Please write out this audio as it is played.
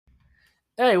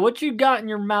Hey, what you got in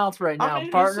your mouth right now, I'm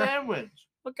eating partner? a sandwich.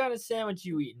 What kind of sandwich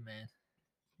you eating, man?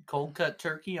 Cold cut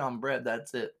turkey on bread.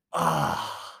 That's it.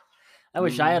 Ah, I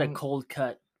wish I had a cold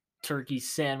cut turkey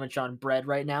sandwich on bread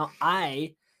right now.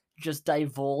 I just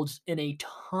divulged in a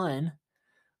ton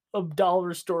of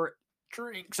dollar store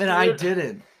drinks. And dude. I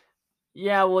didn't.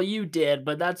 Yeah, well, you did,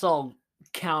 but that's all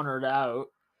countered out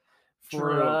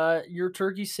for your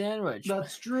turkey sandwich.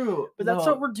 That's true. But that's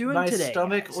what we're doing today. My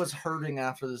stomach guys. was hurting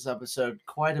after this episode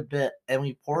quite a bit, and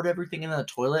we poured everything into the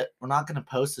toilet. We're not going to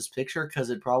post this picture because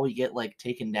it'd probably get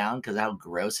taken down because how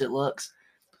gross it looks.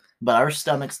 But our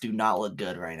stomachs do not look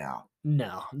good right now.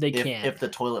 No, they can't. If the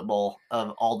toilet bowl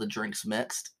of all the drinks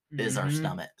mixed is our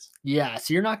stomachs. Yeah,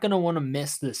 so you're not going to want to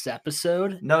miss this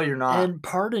episode. No, you're not. And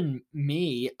pardon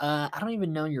me, I don't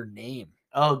even know your name.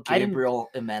 Oh, Gabriel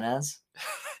Jimenez.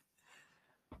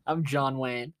 I'm John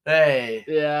Wayne. Hey.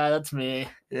 Yeah, that's me.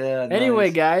 Yeah. Anyway,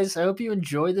 nice. guys, I hope you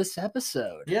enjoy this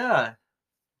episode. Yeah.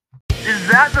 Is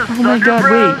that the Oh my Thunder God,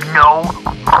 Bros? wait. No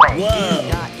way. Whoa.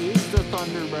 That is the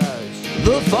Thunder Bros.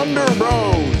 The Thunder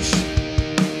Bros.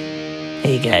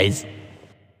 Hey guys.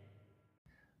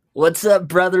 What's up,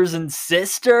 brothers and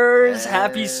sisters?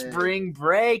 Happy Hey. spring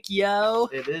break, yo.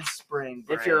 It is spring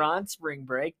break. If you're on spring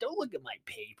break, don't look at my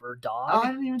paper, dog.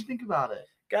 I didn't even think about it.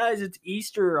 Guys, it's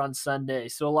Easter on Sunday,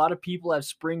 so a lot of people have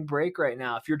spring break right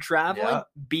now. If you're traveling,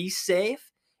 be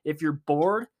safe. If you're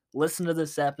bored, listen to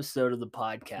this episode of the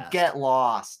podcast. Get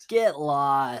lost. Get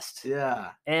lost.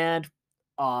 Yeah. And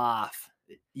off.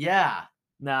 Yeah.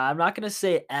 Nah, I'm not gonna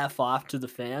say F off to the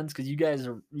fans because you guys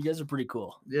are pretty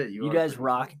cool. Yeah, You guys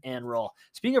rock and roll.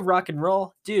 Speaking of rock and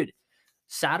roll, dude,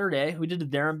 Saturday we did a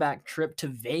there and back trip to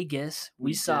Vegas.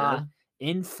 We saw did.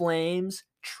 In Flames,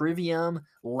 Trivium,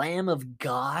 Lamb of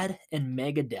God, and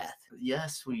Megadeth.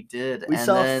 Yes, we did. We and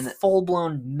saw then a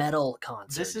full-blown metal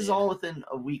concert. this is dude. all within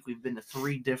a week. We've been to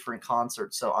 3 different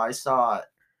concerts. So I saw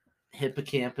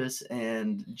Hippocampus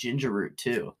and Ginger Root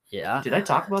too. Yeah. Did I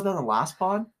talk about that on the last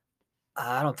pod?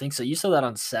 I don't think so. You saw that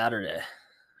on Saturday,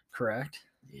 correct?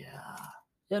 Yeah.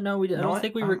 Yeah, no, we did. I No, don't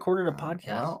think we recorded a podcast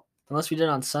well, unless we did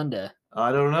on Sunday.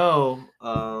 I don't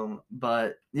know.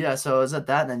 But yeah, so I was at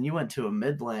that, and then you went to a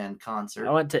Midland concert.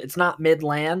 I went to. It's not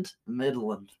Midland.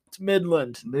 Midland. It's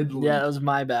Midland. Midland. Yeah, that was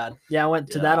my bad. Yeah, I went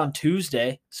to that Yeah. on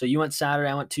Tuesday. So you went Saturday,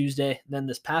 I went Tuesday. Then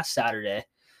this past Saturday,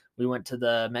 we went to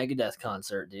the Megadeth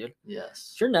concert, dude.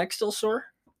 Yes. Is your neck still sore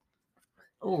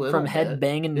A little from bit. head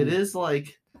banging? It is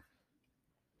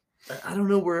I don't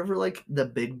know, wherever the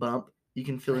big bump you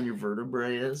can feel in your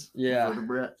vertebrae is. Yeah.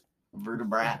 Vertebrate.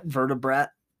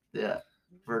 Yeah.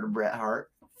 Vertebrate heart.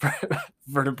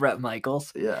 Vertebrate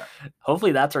Michaels. Yeah.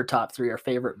 Hopefully that's our top 3, our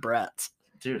favorite Bretts.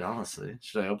 Dude, honestly,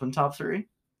 should I open top 3?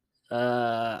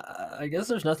 I guess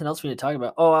there's nothing else we need to talk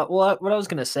about. Oh, well, what I was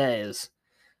gonna say is,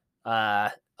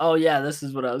 oh yeah, this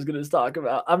is what I was gonna talk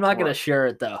about. I'm not gonna What? share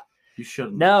it though. You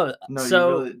shouldn't. No, No,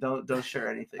 so you really don't share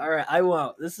anything. all right, I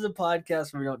won't. This is a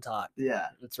podcast where we don't talk. Yeah.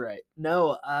 That's right.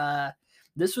 No,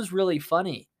 this was really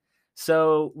funny.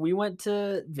 So we went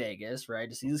to Vegas, right,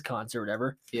 to see this concert, or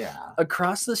whatever. Yeah.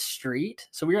 Across the street,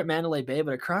 so we were at Mandalay Bay,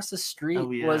 but across the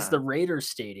street was yeah. the Raiders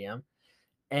Stadium.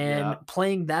 And Yeah.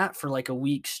 playing that for like a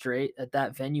week straight at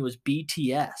that venue was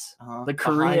BTS. The Behind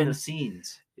Korean the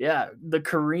scenes. Yeah, the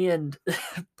Korean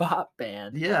pop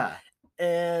band. Yeah.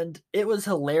 And it was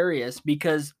hilarious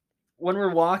because when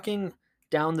we're walking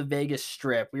down the Vegas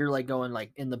Strip, we were going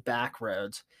in the back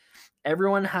roads.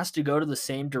 Everyone has to go to the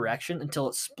same direction until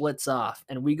it splits off,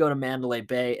 and we go to Mandalay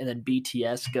Bay, and then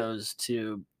BTS goes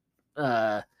to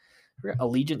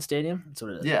Allegiant Stadium. That's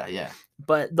what it is. Yeah, yeah.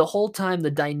 But the whole time, the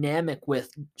dynamic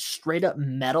with straight up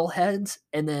metalheads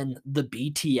and then the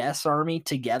BTS army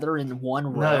together in one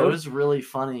road. No, it was really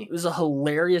funny. It was a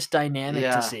hilarious dynamic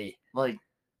to see.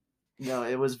 No,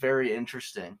 it was very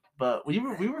interesting. But we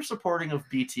were supporting of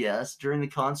BTS during the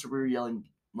concert. We were yelling.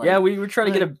 Yeah, we were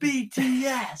trying to get a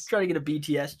BTS. Trying to get a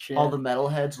BTS chant. All the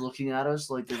metalheads looking at us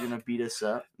like they're gonna beat us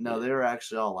up. No, they were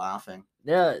actually all laughing.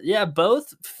 Yeah.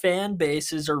 Both fan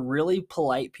bases are really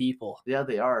polite people. Yeah,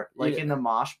 they are. Yeah. In the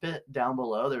mosh pit down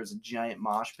below, there was a giant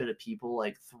mosh pit of people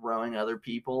throwing other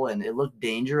people, and it looked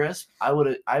dangerous. I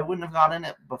wouldn't have gotten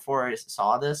it before I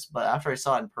saw this, but after I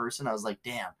saw it in person, I was like,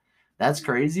 damn, that's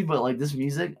crazy. But this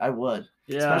music, I would.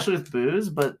 Yeah. Especially with booze,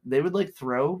 but they would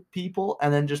throw people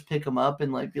and then just pick them up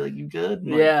and be like, you good?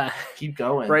 And, Yeah. keep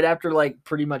going. Right after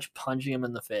pretty much punching him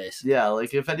in the face. Yeah,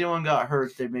 if anyone got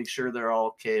hurt, they make sure they're all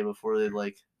okay before they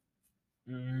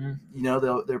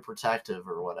they're protective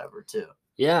or whatever too.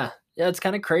 Yeah, it's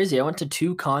kind of crazy. I went to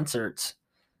 2 concerts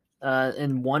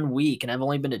in 1 week, and I've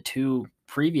only been to 2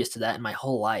 previous to that in my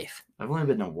whole life. I've only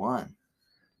been to 1.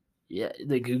 Yeah,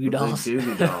 the Goo Goo The Dolls. Goo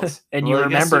Goo Dolls. And Well, you I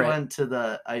guess remember we it. went to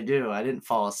the. I do. I didn't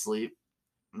fall asleep.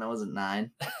 And I wasn't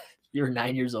 9. You were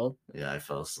 9 years old. Yeah, I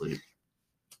fell asleep.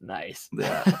 Nice.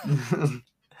 Yeah. Who's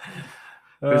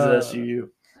Uh, SUU?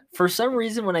 for some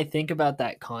reason, when I think about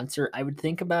that concert, I would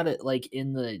think about it like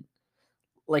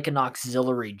like an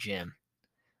auxiliary gym,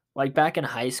 like back in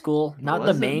high school. Not the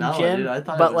Was it? main No, gym, dude, I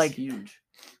thought but it was like huge.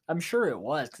 I'm sure it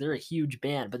was. 'Cause they're a huge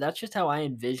band, but that's just how I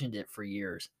envisioned it for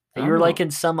years. I You don't were like know.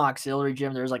 in some auxiliary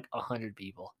gym. There's like 100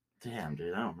 people. Damn,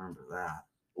 dude, I don't remember that.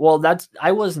 Well,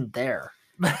 I wasn't there.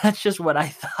 But that's just what I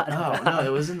thought. Oh about. no,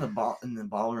 it was in the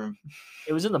ballroom.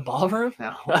 It was in the ballroom.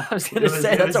 No, I was it gonna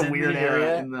say it that's was a in weird the,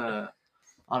 area. in the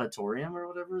auditorium or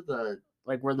whatever.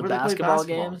 Like where the where they play basketball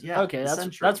basketball, games. yeah, Okay, the that's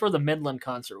Centrum. where the Midland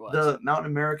concert was. The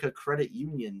Mountain America Credit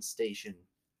Union Station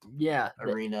yeah,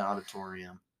 Arena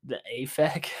Auditorium. the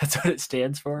AFEC. That's what it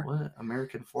stands for. What?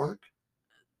 American Fork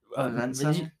Did Event you-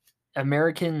 Center.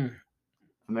 American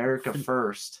America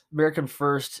First.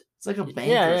 First. It's like a bank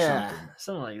Yeah, or yeah, something.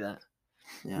 something like that.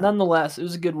 Yeah. Nonetheless, it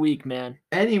was a good week, man.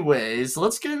 Anyways,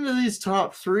 let's get into these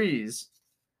top 3s.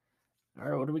 All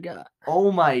right, what do we got?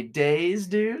 Oh my days,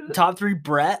 dude. Top 3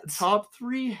 Bretts. Top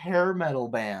 3 hair metal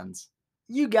bands.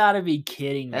 You gotta be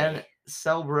kidding me. And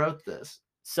Selb wrote this.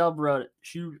 Selb wrote it.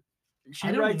 She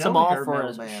I don't writes them know all hair for metal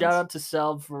us. bands. Shout out to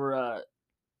Selb for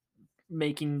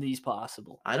making these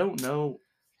possible. I don't know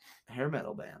hair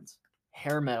metal bands.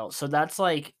 Hair metal. So that's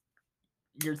like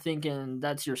you're thinking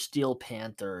that's your Steel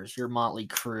Panthers, your Motley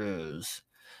Crues,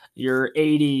 your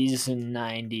 80s and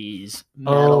 90s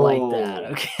metal like that.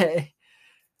 Oh. Okay.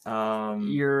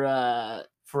 Your Your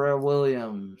Pharrell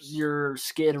Williams. your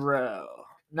Skid Row.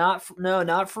 Not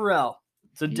Pharrell.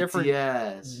 It's a different.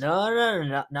 BTS.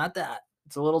 No, not that.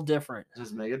 It's a little different.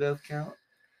 Does Megadeth count?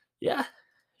 Yeah,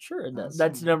 sure it does. That's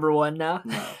That's some- number 1 now.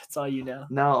 No. That's all you know.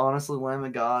 No, honestly, Lamb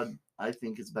of God, I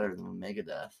think it's better than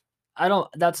Megadeth. I don't.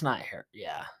 That's not hair.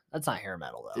 Yeah, that's not hair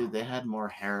metal though. Dude, they had more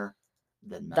hair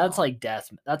than metal. That's like death.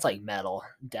 That's like metal.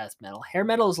 Death metal. Hair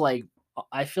metal is like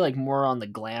I feel like more on the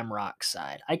glam rock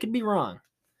side. I could be wrong.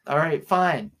 All right,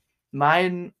 fine.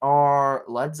 Mine are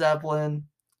Led Zeppelin,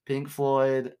 Pink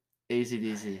Floyd,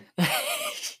 AC/DC.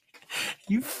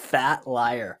 You fat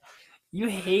liar. You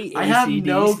hate. I have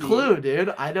no AC/DC. clue, dude.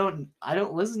 I don't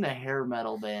listen to hair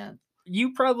metal band.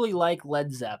 You probably like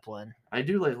Led Zeppelin. I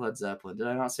do like Led Zeppelin. Did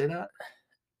I not say that?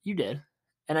 You did,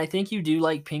 and I think you do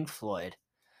like Pink Floyd.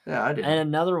 Yeah, I did. And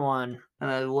another one. And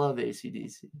I love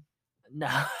AC/DC. No,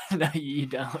 no, you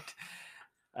don't.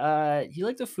 You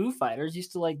like the Foo Fighters.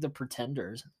 Used to like the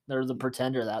Pretenders. They're the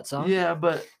Pretender. That song. Yeah,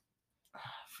 but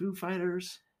Foo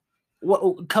Fighters,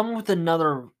 What? Come with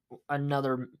another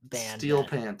band. Steel then.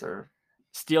 Panther.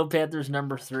 Steel Panthers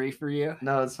number 3 for you.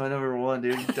 No, it's my number 1,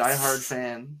 dude. Die Hard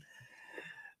fan.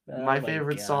 Oh My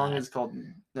favorite song God. is called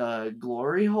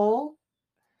Glory Hole.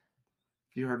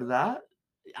 You heard of that?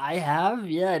 I have.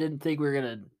 Yeah, I didn't think we were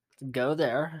gonna go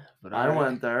there, but I alright.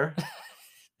 went there.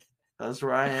 That's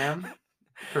where I am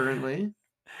currently.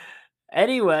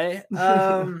 Anyway,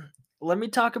 let me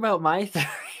talk about my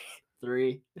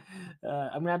three.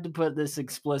 I'm gonna have to put this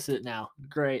explicit now.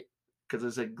 Great. Because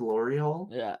it's a glory hole.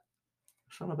 Yeah,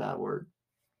 It's not a bad word.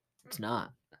 it's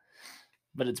not,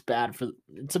 but it's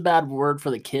a bad word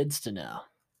for the kids to know.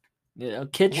 You know,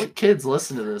 kids. What kids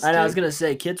listen to this? I know. I was dude? gonna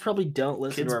say kids probably don't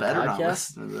listen Kids to our better not podcast.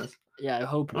 listen to this. Yeah, I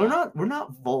hope not. We're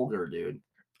not vulgar, dude.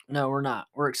 No, we're not.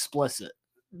 We're explicit.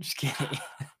 Just kidding.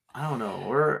 I don't know.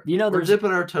 We're You know, we're there's-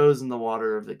 dipping our toes in the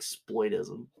water of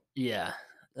exploitism. Yeah,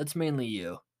 that's mainly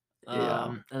you. Yeah.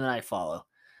 And then I follow.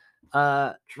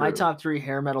 My True. top 3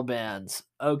 hair metal bands.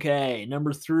 Okay,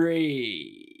 number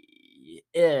 3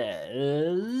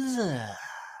 is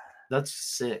That's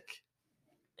sick.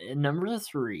 number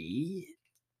 3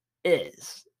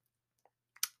 is.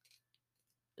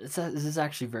 This is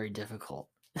actually very difficult.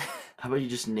 How about you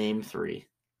just name 3?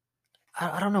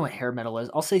 I don't know what hair metal is.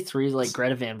 I'll say 3 is like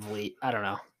Greta Van Vliet. I don't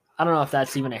know. I don't know if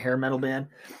that's even a hair metal band.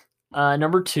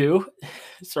 Number 2,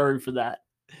 sorry for that,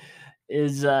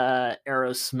 is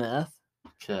Aerosmith.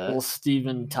 Okay. Little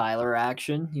Steven Tyler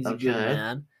action. He's a good Okay.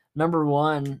 man. Number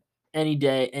 1, any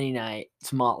day, any night.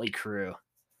 It's Motley Crue.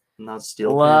 Not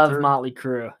Steel Love Panther. Motley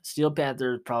Crue. Steel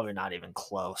Panther is probably not even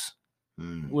close.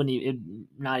 Hmm. It'd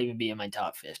not even be in my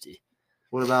top 50.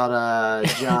 What about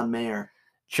John Mayer?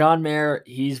 John Mayer,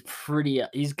 he's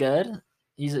good.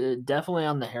 He's definitely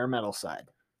on the hair metal side.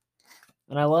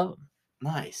 And I love him.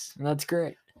 Nice, And that's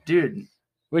great. dude.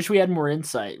 Wish we had more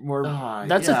insight.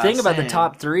 That's the yeah, thing about the same.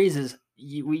 top 3s is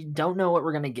we don't know what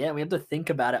we're going to get. We have to think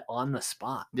about it on the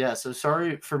spot. Yeah, so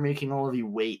sorry for making all of you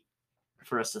wait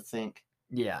for us to think.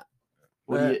 Yeah.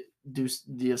 What do you do?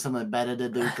 Do you have something better to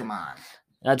do? Come on.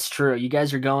 That's true. You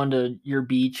guys are going to your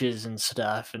beaches and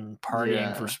stuff and partying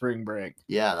Yeah. for spring break.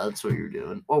 Yeah, that's what you're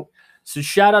doing. Oh, So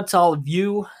shout out to all of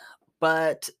you.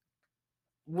 But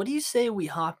what do you say we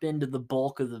hop into the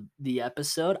bulk of the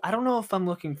episode? I don't know if I'm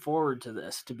looking forward to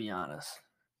this, to be honest.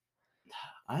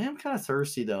 I am kind of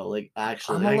thirsty though. Like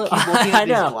actually, I'm a I little- keep looking I at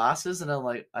these know. glasses, and I'm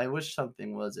like, I wish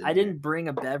something was in I here. didn't bring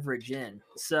a beverage in,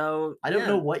 so I don't yeah.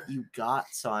 know what you got,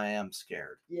 so I am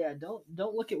scared. Yeah, don't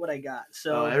look at what I got. Oh,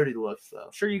 So I already looked though.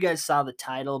 I'm sure you guys saw the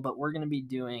title, but we're gonna be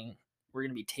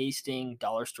tasting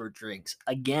dollar store drinks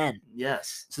again.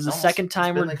 Yes. This is the It's second it's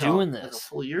time been we're like doing like a this.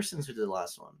 full year since we did the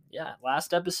last one. Yeah,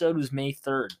 last episode was May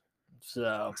 3rd,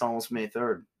 so It's almost May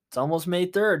 3rd. it's almost May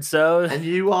 3rd. So And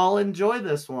you all enjoy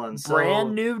this one. So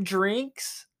brand new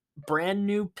drinks, brand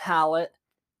new palate.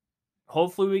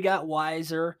 Hopefully, we got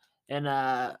wiser and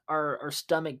our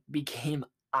stomach became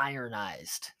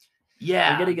ironized.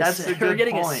 Yeah, we're getting that's a we're good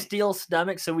getting a point. steel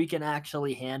stomach so we can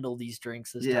actually handle these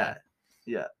drinks this Yeah. time.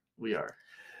 Yeah, we are.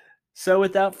 So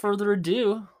without further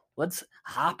ado, let's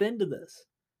hop into this.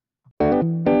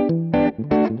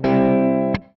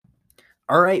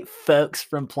 All right, folks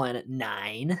from Planet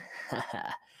 9.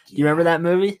 Do you remember that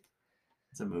movie?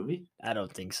 It's a movie? I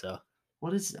don't think so.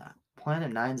 What is that?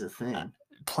 Planet Nine's a thing.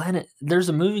 There's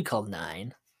a movie called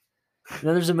 9.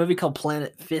 Then there's a movie called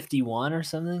Planet 51 or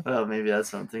something. Oh, maybe that's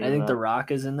something. I think The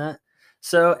Rock is in that.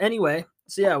 So anyway,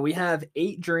 yeah, we have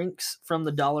 8 drinks from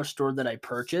the dollar store that I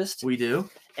purchased. We do.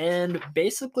 And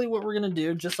basically what we're going to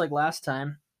do, just like last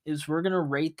time, is we're going to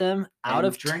rate them out And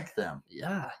of drink them.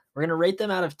 Yeah, we're going to rate them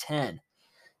out of 10.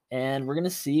 And we're going to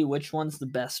see which one's the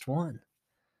best one.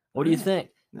 What do you Alright. think?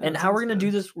 Yeah, And that how we're sounds going to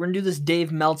good. do this, we're going to do this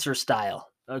Dave Meltzer style.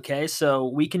 Okay, so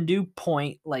we can do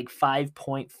point like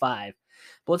 5.5,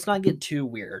 but let's not get too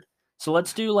weird. So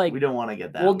let's do like, We don't want to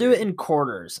get that. we'll do weird. it in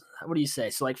quarters. What do you say?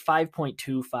 So like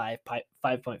 5.25,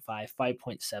 5.5,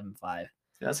 5.75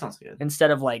 That sounds good.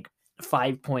 instead of like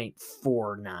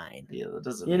 5.49. Yeah, that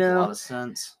doesn't You make a know, lot of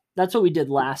sense. That's what we did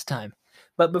last time.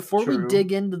 But before we True.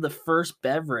 dig into the first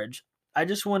beverage, I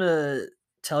just want to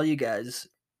tell you guys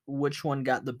which one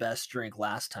got the best drink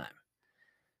last time.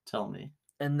 Tell me.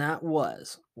 And that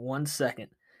was, one second,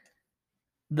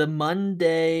 the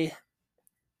Monday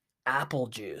apple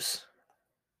juice.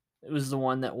 It was the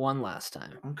one that won last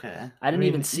time. Okay. I didn't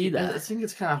even see I that. think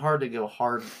it's kind of hard to go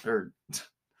hard or.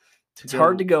 It's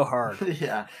hard to go hard.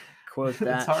 Yeah. Quote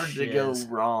that. It's hard to go shiz.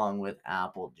 wrong with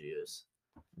apple juice.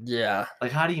 Yeah.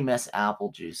 Like, how do you mess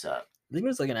apple juice up? I think it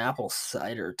was like an apple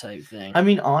cider type thing. I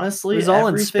mean, honestly, It was all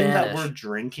in everything that we're Spanish.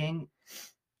 drinking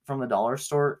from the dollar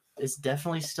store is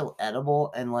definitely still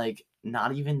edible and like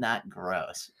not even that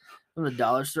gross. From the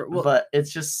dollar store. Well, But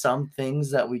it's just some things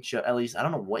that we chose. At least I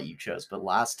don't know what you chose, but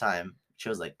last time you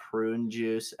chose like prune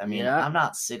juice. I mean, Yeah. I'm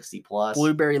not 60 plus.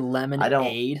 blueberry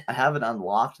lemonade. I haven't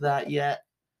unlocked that yet.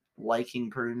 Liking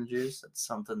prune juice. That's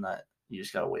something that you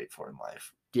just gotta wait for in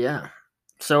life. Yeah.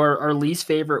 So our least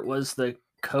favorite was the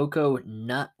cocoa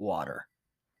nut water.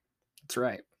 That's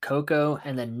right. Cocoa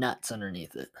and then nuts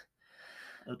underneath it.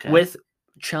 Okay. With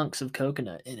chunks of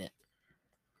coconut in it.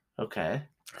 okay.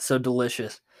 So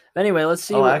delicious. Anyway, let's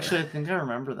see. Oh, what- actually, I think I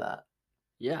remember that.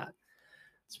 Yeah.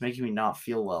 It's making me not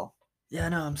feel well. Yeah,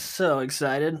 no, I'm so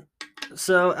excited.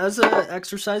 So as an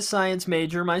exercise science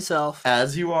major myself,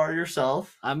 As you are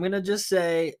yourself. I'm going to just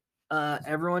say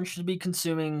everyone should be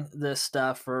consuming this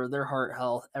stuff for their heart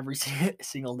health every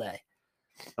single day.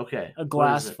 Okay. A what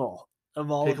glass is it? full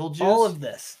of all Pickle all juice? of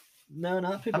this. No,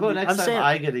 not How pickle about juice. next I'm time saying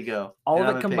I get to go? all and of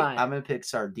it I'm gonna combined. I'm gonna pick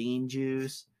sardine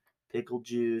juice, pickle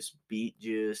juice, beet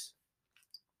juice.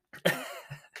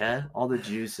 Okay, all the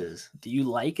juices. Do you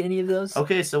like any of those?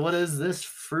 Okay, so what is this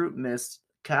fruit mist?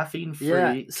 Caffeine free.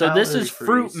 Yeah. So this is calorie-free,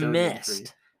 fruit sodium-free,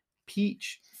 mist.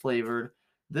 peach flavored.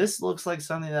 This looks like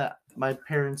something that my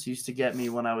parents used to get me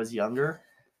when I was younger,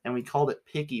 and we called it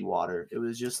picky water. It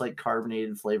was just like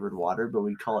carbonated flavored water, but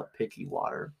we call it picky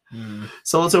water. Mm,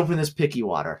 So let's open this picky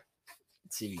water.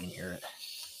 let's see if you can hear it.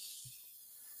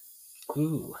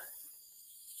 Ooh.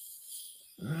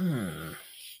 Mm.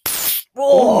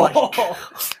 Oh my Oh,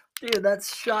 dude,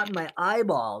 that's shot in my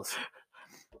eyeballs.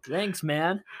 Thanks,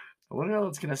 man. I wonder how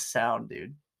it's gonna sound,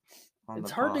 dude. on It's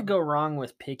the hard to pod. go wrong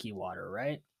with picky water,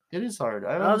 right? It is hard.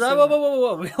 I Oh, honestly-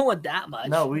 whoa. We don't want that much.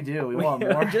 No, we do. We want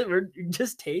more.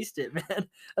 Just taste it, man.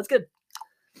 That's good.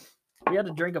 We had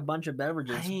to drink a bunch of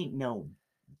beverages. I ain't no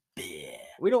beer.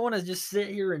 We don't want to just sit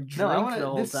here and No, drink I the want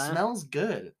whole This time. smells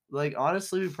good. Like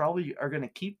honestly, we probably are gonna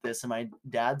keep this, and my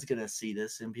dad's gonna see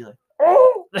this and be like,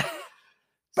 "Oh,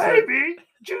 baby,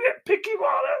 did you get picky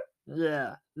water?"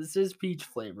 Yeah, this is peach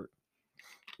flavored,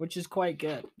 which is quite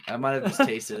good. I might have just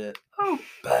tasted it. Oh,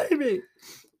 baby.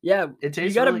 Yeah, It you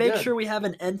tastes got to really make good. sure we have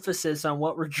an emphasis on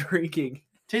what we're drinking.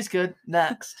 Tastes good.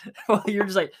 Next. Well, you're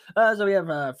just like, so we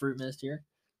have fruit mist here.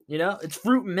 You know, it's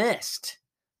fruit mist.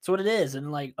 That's what it is,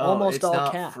 and like almost it's all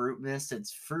not cap. fruit mist.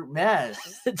 It's fruit mist.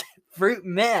 Fruit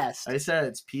mist. I said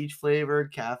it's peach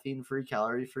flavored, caffeine free,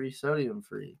 calorie free, sodium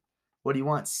free. What do you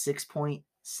want?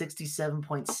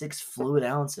 67.6 fluid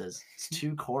ounces. It's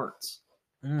 2 quarts.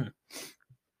 Mm.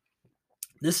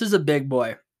 This is a big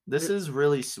boy. This is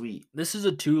really sweet. This is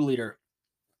a 2-liter.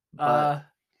 But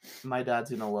my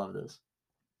dad's gonna love this.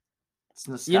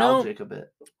 It's You know- nostalgic a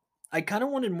bit. I kind of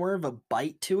wanted more of a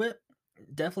bite to it.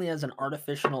 Definitely has an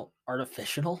artificial,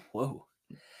 whoa,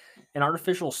 an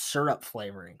artificial syrup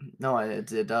flavoring. No, it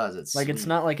does. It's Like it's sweet.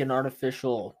 not like an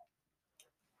artificial,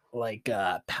 like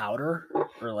powder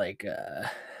or like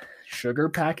sugar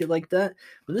packet like that.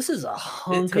 But this is a It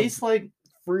hunk tastes of like.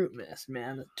 fruit mist,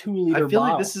 man. A 2-liter I feel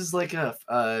bottle. like this is like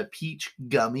a peach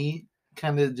gummy,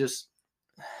 kind of just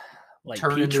like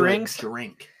turn peach into rings. a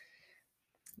drink.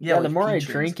 Yeah, the like more I peach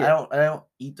rings. drink it- I don't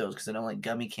eat those because I don't like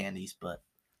gummy candies. But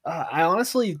I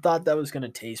honestly thought that was gonna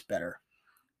taste better.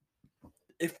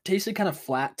 It tasted kind of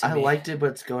flat to I me. liked it, but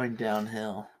it's going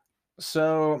downhill.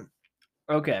 So,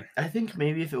 okay, I think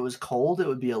maybe if it was cold, it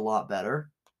would be a lot better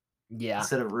yeah.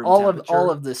 instead of room All temperature.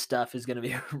 of this stuff is gonna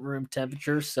be room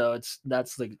temperature, so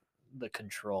that's the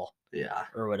control Yeah,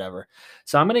 or whatever.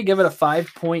 So I'm gonna give it a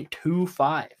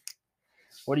 5.25.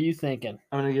 What are you thinking?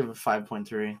 I'm gonna give it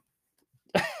 5.3.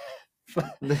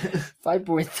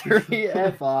 5.3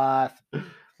 F off.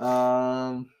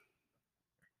 I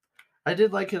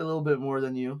did like it a little bit more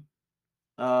than you.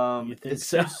 You think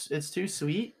so? It's too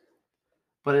sweet,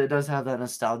 but it does have that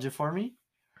nostalgia for me.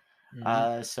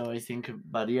 Mhm. So I think,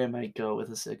 buddy, I might go with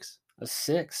a 6. A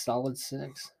 6, solid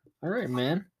 6. All right,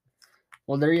 man.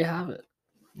 Well, there you have it.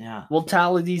 Yeah, We'll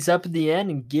tally these up at the end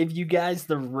and give you guys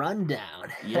the rundown.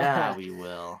 yeah, we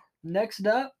will. Next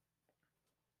up,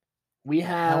 we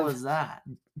How have was that,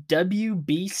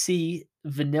 WBC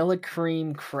Vanilla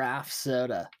Cream Craft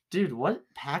Soda. dude? What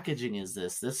packaging is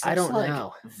this? This I looks don't like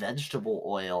know. vegetable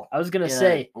oil. I was gonna in a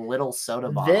say little soda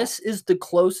bottle. this is the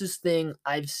closest thing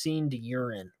I've seen to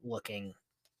urine looking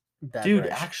beverage. dude,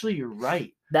 actually, you're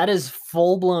right. that is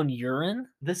full blown urine,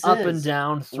 This up is and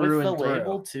down, through with the and through.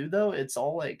 label too, though. It's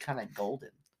all like kind of golden.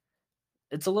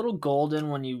 It's a little golden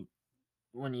when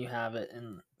you have it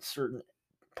in certain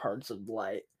parts of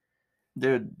light.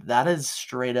 Dude, that is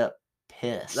straight up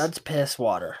piss. That's piss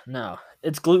water. No,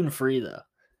 it's gluten free though.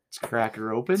 It's crack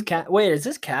her It's open. wait, is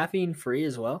this caffeine free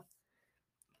as well?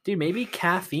 Dude, maybe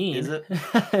caffeine. Is it?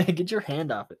 Get your hand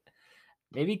off it.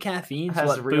 Maybe caffeine's Has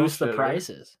what real boosts the sugar.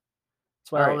 prices.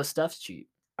 That's why all Alright. this stuff's cheap.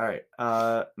 All right.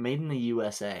 Made in the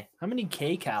USA. How many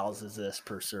kcals is this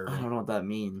per I don't serving? know what that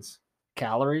means.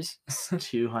 Calories?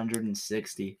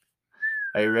 260.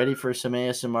 Are you ready for some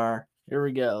ASMR? Here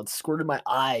we go. It's squirted my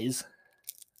eyes.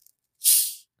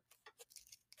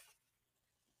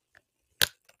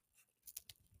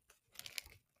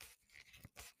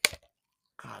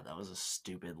 God, that was a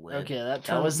stupid lid. Okay,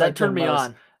 that was that like the turned me most-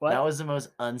 on. What? That was the most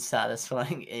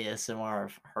unsatisfying ASMR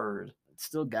I've heard. It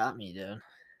still got me, dude.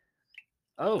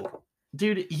 Oh,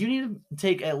 Dude, you need to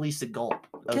take at least a gulp.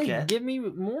 okay. Okay. Give me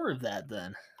more of that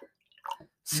then.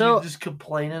 So So just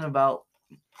complaining about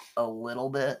a little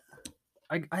bit.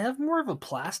 I have more of a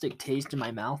plastic taste in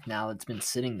my mouth now that's been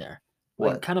sitting there.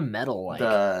 What? Like kind of metal,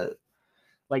 The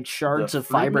like shards of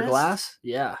fruit mist? fiberglass.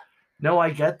 Yeah. No,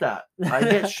 I get that. I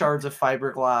get shards of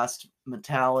fiberglass,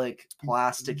 metallic,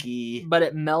 plasticky, But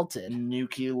it melted.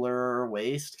 nuclear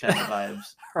waste kind of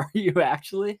vibes. Are you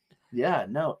actually? Yeah,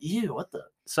 no. Ew, what the?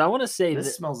 So I want to say This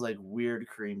that. smells like weird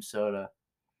cream soda.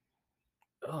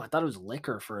 Oh, I thought it was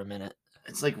liquor for a minute.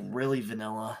 It's like really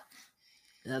vanilla.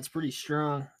 That's pretty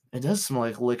strong. It does smell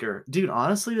like liquor. Dude,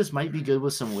 honestly, this might be good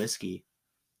with some whiskey.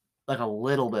 Like a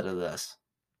little bit of this.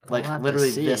 Like We'll have to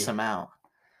literally this see. amount.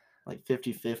 Like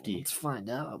 50-50. Let's find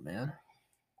out, man.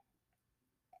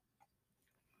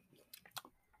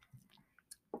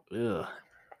 Ugh.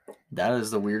 That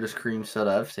is the weirdest cream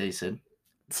soda I've tasted.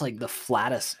 It's like the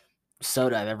flattest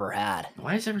soda I've ever had.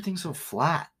 Why is everything so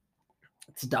flat?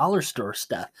 It's dollar store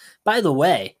stuff. By the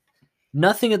way,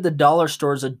 nothing at the dollar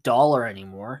store is $1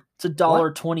 anymore. It's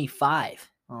 $1.25.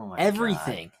 Oh my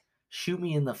Everything. God. Shoot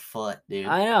me in the foot, dude.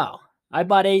 I know. I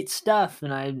bought 8 stuff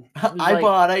and I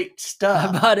bought 8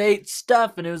 stuff. I bought 8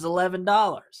 stuff and it was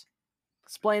 $11.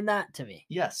 Explain that to me.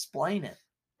 Yeah, explain it.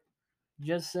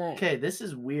 Just saying. Okay, this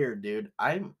is weird, dude.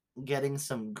 I'm getting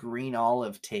some green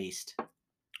olive taste.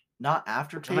 Not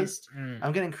aftertaste. Mm.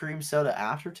 I'm getting cream soda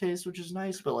aftertaste, which is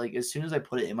nice, but like as soon as I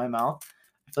put it in my mouth,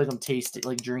 I feel like I'm tasting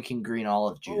like drinking green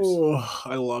olive juice. Oh,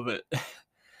 I love it.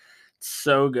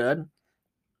 So good.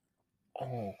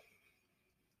 Oh,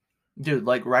 Dude,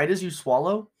 like right as you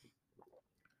swallow,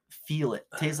 feel it.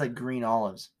 Tastes like green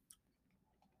olives.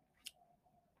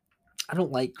 I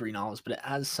don't like green olives, but it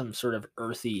has some sort of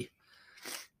earthy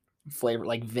flavor,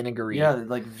 like vinegary. Yeah,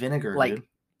 like vinegar, like dude.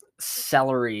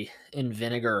 celery in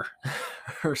vinegar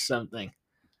or something.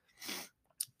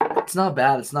 It's not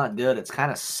bad. It's not good. It's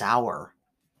kind of sour.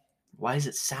 Why is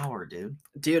it sour, dude?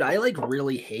 Dude, I like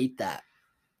really hate that.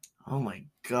 Oh my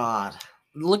god.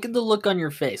 Look at the look on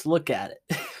your face. Look at it.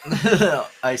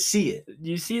 I see it.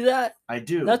 You see that? I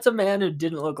do. That's a man who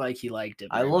didn't look like he liked it.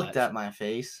 I very looked much. at my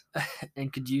face.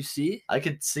 And could you see? I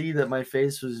could see that my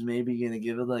face was maybe gonna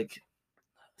give it like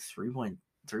 3.25.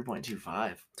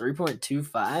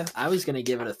 3.25? I was gonna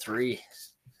give it a 3.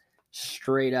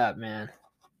 Straight up, man.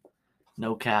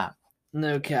 No cap.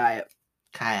 No cap.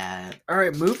 Cat. All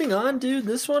right, moving on, dude.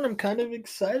 This one I'm kind of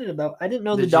excited about. I didn't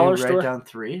know Did the dollar you store. write down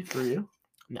 3 for you?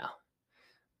 No.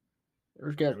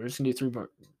 We're good. We're just gonna do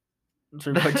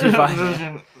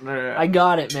 3.25. I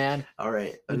got it, man. All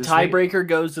right. The Just tiebreaker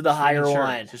goes to the just making higher sure.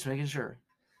 one. Just making sure.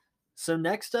 So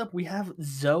next up we have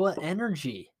Zoa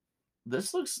Energy.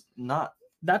 This looks not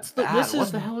That's the bad. this What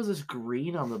is the hell is this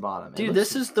green on the bottom? It dude, looks-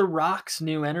 this is the Rock's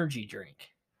new energy drink.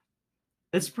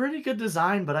 It's pretty good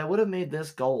design, but I would have made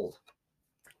this gold.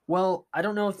 Well, I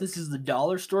don't know if this is the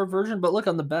dollar store version, but look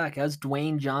on the back, it has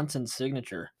Dwayne Johnson's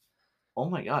signature. Oh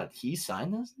my god, he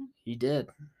signed this? He did.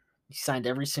 He signed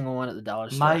every single one at the dollar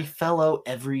store. My fellow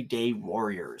everyday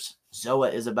warriors.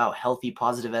 Zoa is about healthy,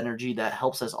 positive energy that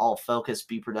helps us all focus,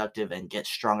 be productive, and get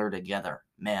stronger together.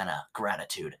 Mana,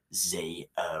 gratitude,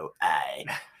 Z-O-A.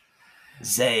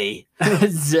 Zay.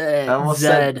 Zed. I almost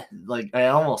Zed. said, I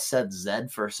almost said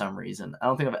Zed for some reason. I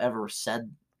don't think I've ever said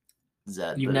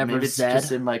Zed. You've but never maybe it's Zed?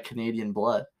 just in my Canadian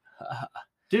blood.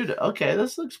 Dude, okay,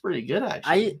 this looks pretty good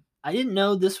actually. I didn't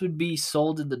know this would be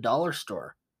sold in the dollar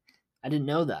store. I didn't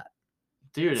know that.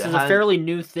 Dude, This it is a has fairly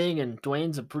new thing, and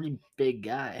Dwayne's a pretty big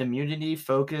guy. immunity,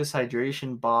 focus,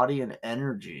 hydration, body, and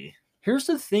energy. Here's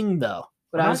the thing, though,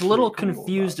 what I'm I was a actually little cool about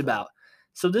confused that. about.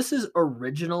 So this is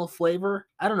original flavor.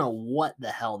 I don't know what the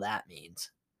hell that means.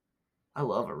 I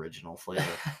love original flavor.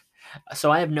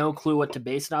 So I have no clue what to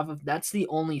base it off of. That's the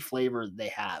only flavor they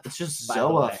have. It's just by the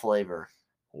Zoa way. flavor.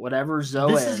 Whatever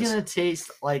Zoa This is. is gonna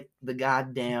taste like the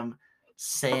goddamn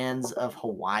sands of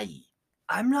Hawaii.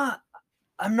 I'm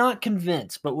not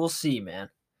convinced, but we'll see, man.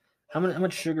 How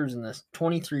much sugar's in this?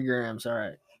 23 grams. All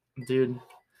right. Dude,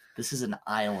 this is an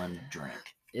island drink.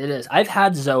 It is. I've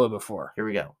had Zoa before. Here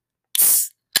we go.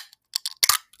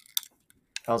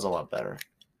 That was a lot better.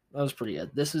 That was pretty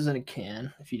good. This is in a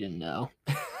can, if you didn't know.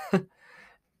 Did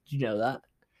you know that?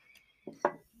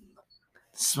 It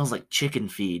smells like chicken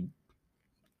feed.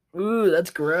 Ooh, that's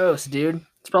gross, dude.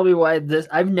 It's probably why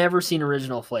I've never seen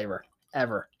original flavor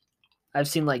ever. I've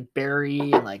seen like berry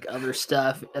and like other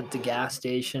stuff at the gas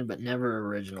station, but never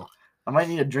original. I might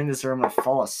need to drink this or I'm gonna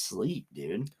fall asleep,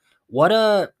 dude. What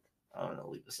I'm gonna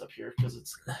leave this up here because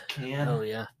it's can. Oh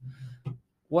yeah.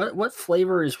 What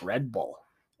flavor is Red Bull?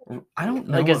 I don't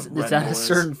know. Like is what Red that Bull a is.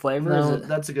 certain flavor? No, Is it,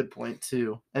 that's a good point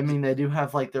too. I mean, they do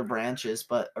have like their branches,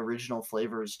 but original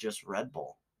flavor is just Red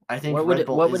Bull. I think What would Red it-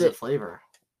 Bull what is would a it- flavor.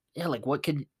 yeah, like what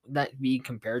could that be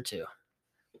compared to,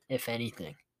 if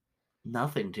anything?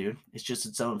 Nothing, dude. It's just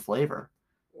its own flavor.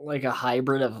 Like a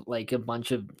hybrid of like a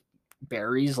bunch of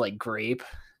berries, like grape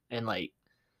and like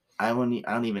I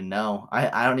don't even know.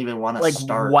 I don't even want to like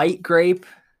start. white grape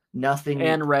Nothing.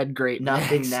 and red grape,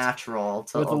 nothing mixed natural.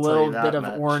 with a I'll tell little you that bit of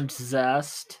much. orange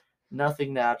zest,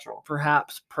 Nothing natural.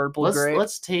 perhaps purple grape.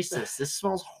 Let's taste this. This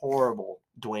smells horrible,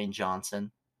 Dwayne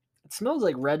Johnson. It smells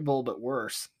like Red Bull, but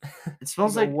worse. It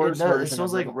smells Like like a worse it version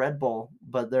smells of like Red Bull. Red Bull,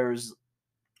 but there's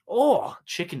Oh,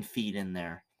 chicken feed in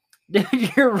there. dude,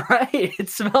 you're right. It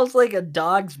smells like a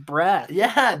dog's breath.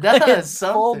 Yeah, it It does.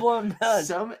 full Something. blown does.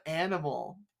 Some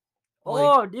animal. Like,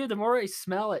 Oh, dude, the more I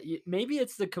smell it, maybe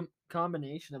it's the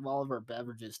combination of all of our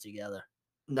beverages together.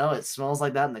 no, it smells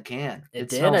like that in the can. It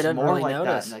did? I smells didn't more really like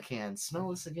notice. that in the can. Smell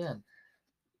this again.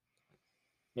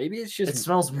 Maybe it's It just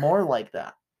smells more like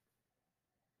that.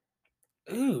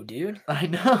 ooh, dude. I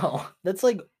know. That's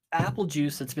like apple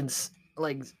juice that's been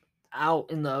like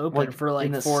out in the open Like, for in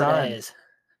like the 4 sun. days.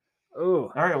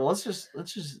 Ooh. All right, well let's just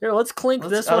Here, let's clink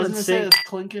let's, this I one was and gonna say see. let's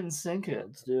clink it and sink it.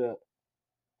 Let's do it.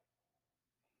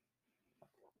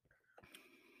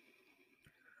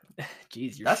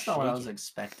 Jeez, you're That's not what I was shaking.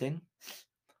 expecting.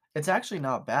 It's actually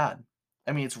not bad.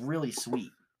 I mean, it's really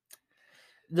sweet,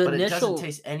 The but it initial doesn't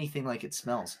taste anything like it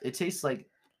smells. It tastes like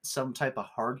some type of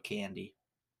hard candy.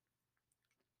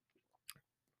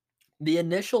 the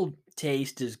initial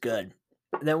taste is good.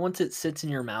 Then once it sits in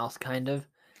your mouth, kind of,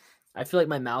 I feel like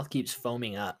my mouth keeps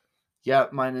foaming up. Yeah,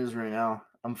 mine is right now.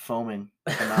 I'm foaming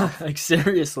at the mouth. Like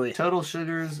seriously. Total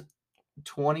sugars,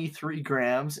 23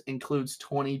 grams, includes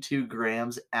 22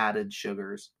 grams added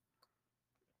sugars.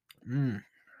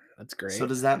 That's great. So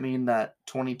does that mean that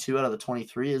 22 out of the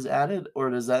 23 is added, or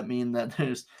does that mean that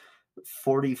there's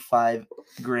 45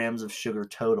 grams of sugar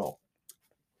total?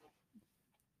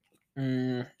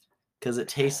 Because it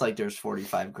tastes like there's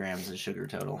 45 grams of sugar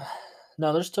total.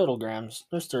 No, there's total grams.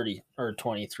 There's 30 or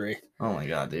 23. Oh my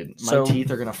god, dude. My So- teeth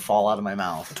are going to fall out of my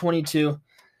mouth. 22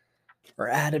 are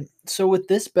added. So with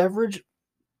this beverage,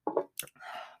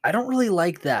 I don't really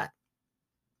like that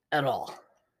at all.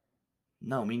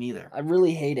 No, me neither. I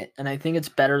really hate it, and I think it's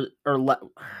better.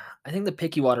 I think the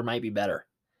picky water might be better.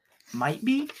 Might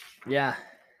be. Yeah.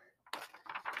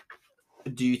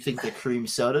 Do you think the cream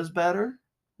soda's better?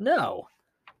 No,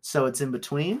 So it's in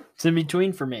between? it's in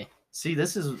between for me. See,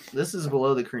 this is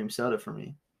below the cream soda for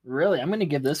me. Really, I'm gonna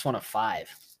give this one a 5.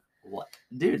 What?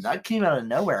 Dude, that came out of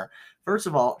nowhere. First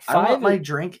of all, I 5 want my is-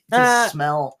 drink to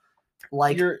smell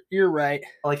like You're right.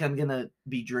 I'm gonna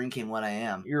be drinking what I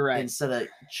am. You're right. Instead of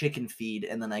chicken feed,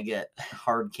 and then I get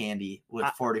hard candy with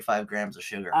 45 grams of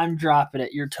sugar. I'm dropping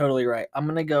it. You're totally right. I'm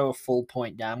gonna go full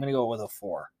point down. I'm gonna go with a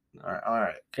 4. All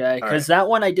right. Okay, because that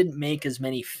one I didn't make as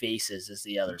many faces as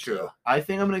the other two. I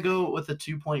think I'm gonna go with a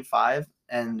 2.5,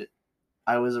 and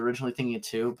I was originally thinking a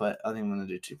 2, but I think I'm gonna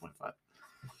do 2.5.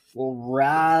 Well,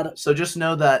 rad, So just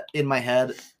know that in my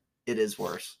head, it is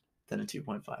worse than a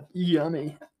 2.5.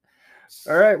 yummy.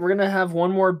 All right, we're gonna have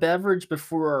one more beverage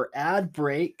before our ad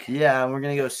break. Yeah, we're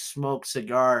gonna go smoke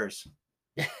cigars.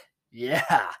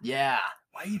 Yeah. Yeah.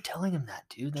 Why are you telling him that,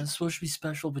 dude? That's supposed to be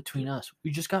special between us.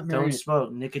 We just got Don't married.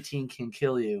 smoke. Nicotine can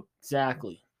kill you.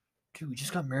 Exactly. Dude, we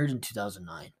just got married in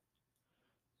 2009.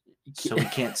 You So we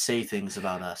can't say things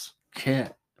about us.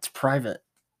 can't. It's private.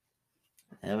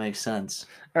 That makes sense.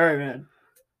 All right, man.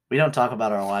 We don't talk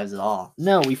about our lives at all.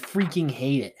 No, we freaking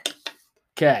hate it.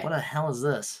 Okay. What the hell is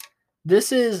this?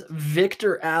 This is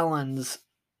Victor Allen's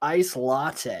ice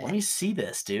latte. Let me see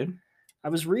this, dude. I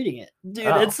was reading it. Dude,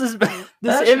 Oh. it's this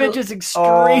That's image real- is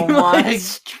extremely my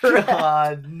stretched.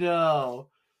 God, no.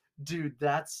 Dude,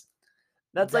 that's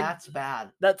That's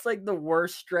bad. That's like the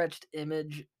worst stretched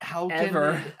image. How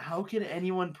ever. how can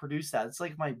anyone produce that? It's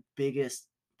like my biggest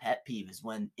pet peeve is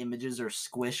when images are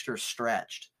squished or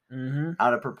stretched Mm-hmm.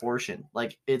 out of proportion.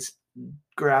 Like, it's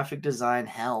graphic design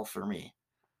hell for me.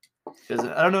 Because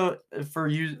I don't know, for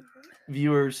you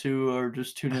viewers who are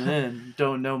just tuning in,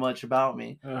 don't know much about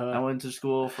me. I went to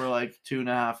school for like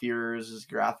 2.5 years as a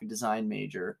graphic design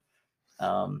major.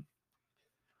 And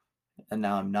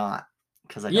now I'm not,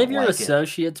 because I You don't have your like it.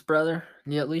 associates, brother.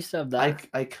 You at least have that.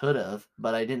 I could have,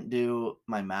 but I didn't do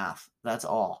my math. That's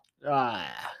all.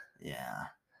 Yeah.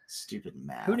 Stupid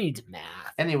math. Who needs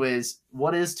math? Anyways,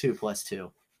 what is 2 +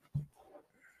 2?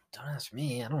 Don't ask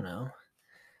me. I don't know.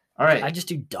 All right. I just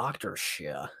do doctor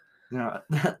shit. No,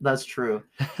 that's true.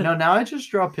 No, now I just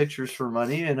draw pictures for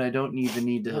money, and I don't even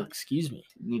need Oh, to excuse me.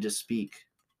 speak.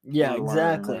 Yeah, or learn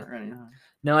exactly. or anything.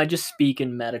 No, I just speak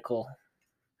in medical.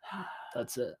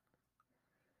 That's it.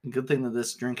 Good thing that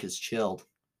this drink is chilled.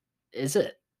 Is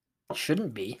it?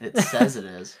 Shouldn't be. It says it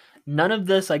is. None of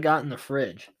this I got in the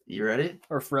fridge You ready?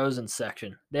 or frozen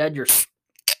section. They had your.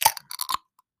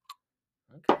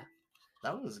 Okay.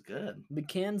 That was good. The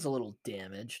can's a little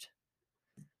damaged.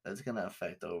 That's gonna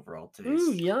affect the overall taste.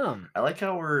 Ooh, yum. I like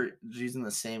how we're using the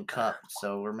same cup,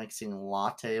 so we're mixing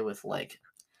latte with like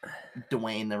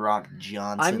Dwayne the Rock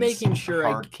Johnson. making sure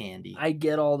I- hard candy. I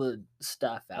get all the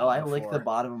stuff out. Oh, I lick the before.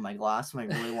 bottom of my glass with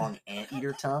my really long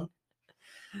anteater tongue.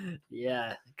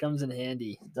 Yeah, it comes in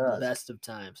handy. It does. The best of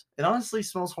times. It honestly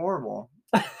smells horrible.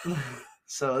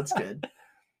 So it's good.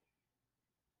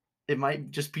 It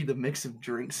might just be the mix of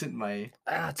drinks in my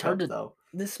It's cup, hard to. though.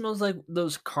 This smells like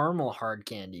those caramel hard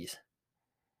candies.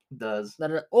 It does.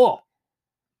 That are.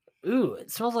 Ooh, it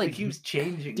smells like. It keeps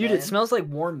changing, Dude, man. it smells like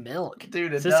warm milk.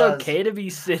 Dude, it Is this does. okay to be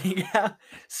sitting out?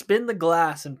 Spin the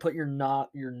glass and put your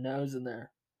nose in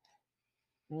there.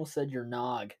 Almost said your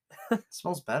nog. It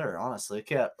smells better, honestly.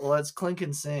 Okay, let's clink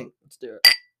and sing. Let's do it.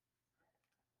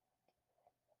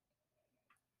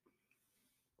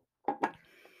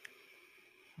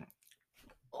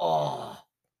 Oh,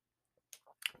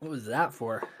 What was that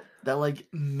for? that like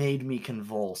made me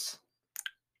convulse.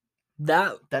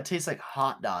 That That tastes like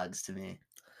hot dogs to me.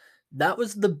 that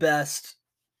was the best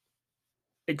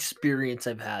experience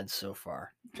I've had so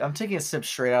far. I'm taking a sip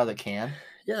straight out of the can.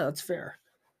 Yeah, that's fair.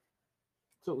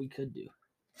 That's what we could do.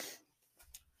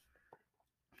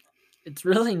 It's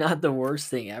really not the worst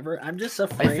thing ever. I'm just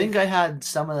afraid. I think I had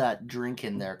some of that drink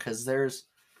in there because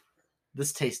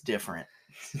this tastes different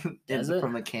Does it?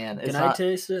 from the can. It's Can I not.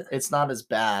 taste it? It's not as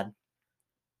bad.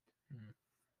 Hmm.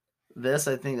 This,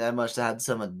 I think, I must have had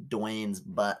some of Dwayne's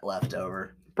butt left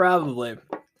over. Probably.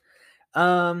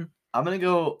 I'm gonna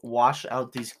go wash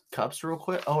out these cups real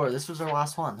quick. Oh, this was our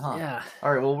last one, huh? Yeah.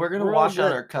 All right. Well, we're gonna We're all wash out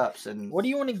good. our cups and What do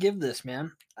you want to give this, man?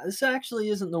 This actually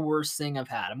isn't the worst thing I've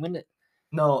had.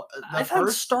 no. I've had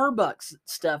Starbucks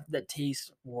stuff that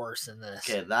tastes worse than this.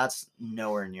 Okay, that's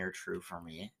nowhere near true for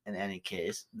me. In any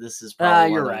case, this is Ah, probably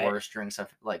one you're of the right. worst drinks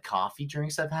coffee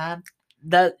drinks I've had.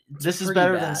 It's This is pretty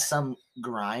better bad. than some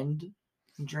grind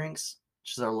drinks,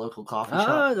 which is our local coffee Oh,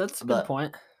 shop. that's a good but,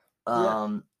 point.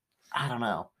 I don't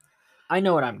know. I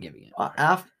know what I'm giving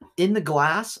it. In the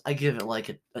glass, I give it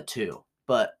like a 2,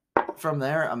 but from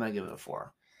there, I'm gonna give it a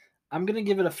 4. I'm gonna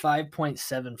give it a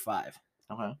 5.75.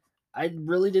 Okay. I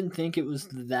really didn't think it was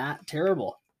that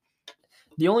terrible.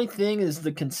 The only thing is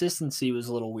the consistency was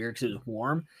a little weird because it was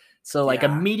warm. So Yeah.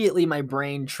 immediately my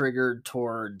brain triggered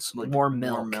towards Like more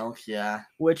milk, More milk, yeah.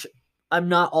 which I'm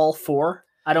not all for.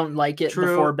 I don't like it True.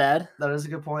 before bed. That is a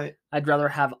good point. I'd rather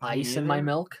have Me ice in my neither.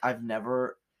 milk.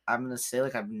 I'm gonna say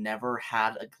I've never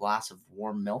had a glass of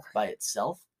warm milk by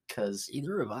itself because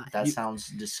Either have I. that sounds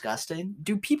disgusting.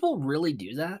 Do people really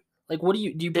do that? Like, what do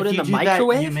you put If it in you the do that,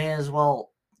 microwave? you may as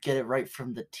well get it right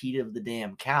from the teat of the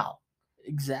damn cow.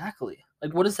 Exactly.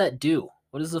 Like, what does that do?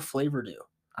 What does the flavor do?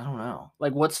 I don't know.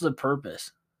 Like, what's the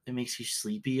purpose? It makes you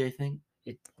sleepy, I think.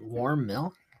 Warm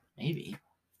milk? Maybe.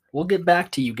 We'll get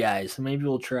back to you guys. Maybe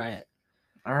we'll try it.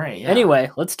 All right. Yeah. Anyway,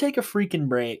 let's take a freaking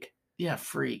break. Yeah,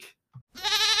 freak.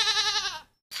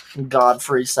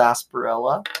 Godfrey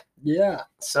Sarsaparilla. Yeah.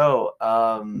 So,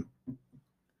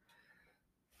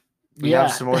 we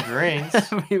have some more drinks.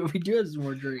 we do have some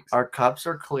more drinks. Our cups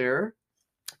are clear.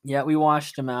 Yeah, we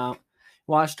washed them out.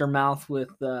 Washed our mouth with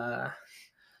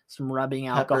some rubbing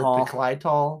alcohol.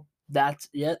 Pepper That's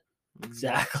it.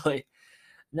 Exactly.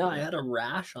 No, I had a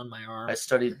rash on my arm. I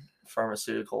studied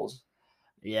pharmaceuticals.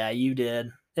 Yeah, you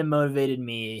did. It motivated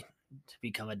me to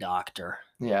become a doctor,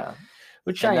 Yeah.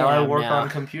 which And now I am work now. on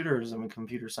computers. I'm a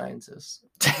computer scientist.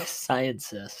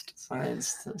 Scientist.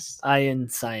 Scientist. I am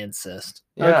scientist.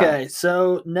 Yeah. Okay,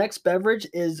 so next beverage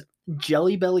is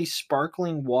Jelly Belly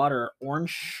Sparkling Water Orange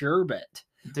Sherbet.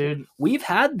 Dude, We've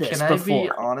had this can I before.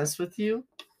 be honest with you?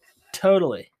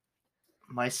 Totally.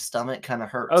 My stomach kind of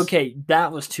hurts. Okay,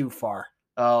 that was too far.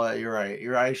 Oh, you're right.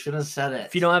 You're right. I should have said it.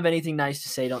 If you don't have anything nice to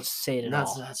say, don't say it at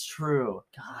all. That's true.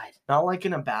 God. Not like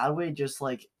in a bad way, just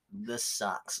like this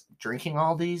sucks. Drinking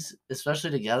all these,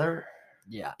 especially together,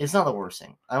 Yeah. it's not the worst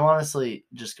thing. I'm honestly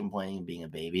just complaining being a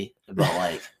baby about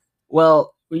like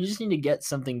Well, we just need to get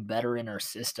something better in our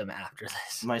system after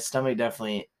this. my stomach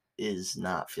definitely is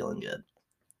not feeling good.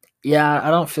 Yeah, I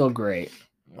don't feel great.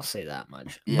 I'll say that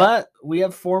much. Yeah. But we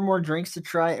have 4 more drinks to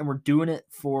try, and we're doing it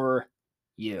for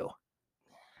you.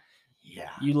 Yeah.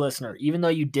 You listener. Even though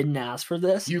you didn't ask for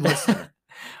this, You listener.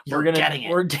 we're You're getting it.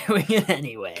 We're doing it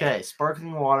anyway. Okay,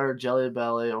 sparkling water, Jelly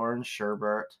Belly, orange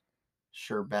sherbet.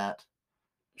 Sure,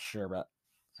 but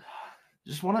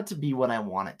Just want it to be what I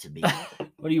want it to be.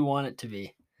 what do you want it to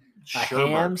be? A Sherbet.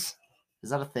 hams? Is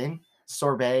that a thing?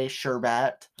 Sorbet,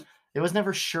 sherbet. It was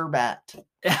never sherbet.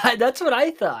 That's what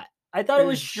I thought. I thought it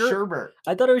was sherbet.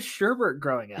 I thought it was sherbet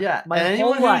growing up. Yeah. my and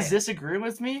whole anyone life. who's disagreeing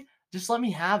with me, just let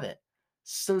me have it.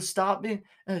 So stop being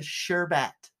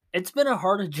sherbet. It's been a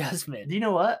hard adjustment. Do you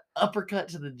know what? Uppercut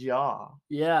to the jaw.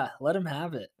 Yeah, let him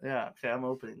have it. Yeah. Okay, I'm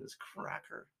opening this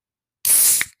cracker.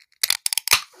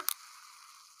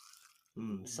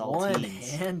 Saltines.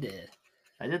 One-handed.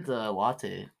 I did the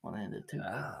latte one-handed too.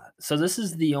 So this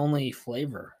is the only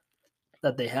flavor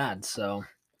that they had. So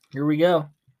here we go.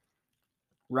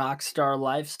 Rockstar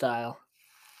lifestyle.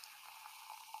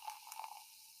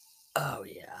 Oh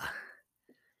yeah,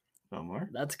 One more.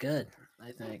 that's good.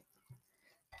 I think.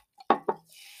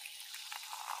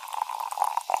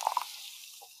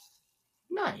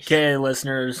 Nice. Okay,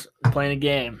 listeners, playing a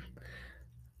game.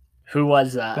 Who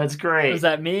was that? That's great. Was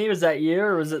that me? Was that you?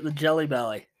 Or was it the Jelly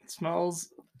Belly? It smells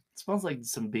like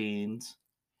some beans.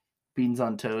 Beans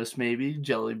on toast, maybe.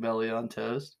 Jelly Belly on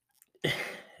toast. It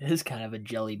is kind of a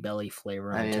Jelly Belly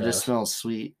flavor. I on mean, it just toast. smells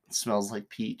sweet. It smells like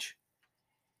peach.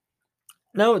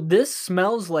 No, this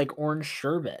smells like orange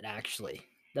sherbet, actually.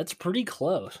 That's pretty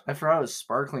close. I forgot it was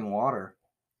sparkling water.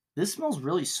 This smells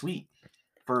really sweet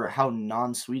for how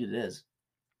non-sweet it is.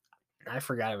 I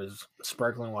forgot it was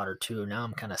sparkling water too. Now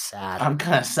I'm kind of sad. I'm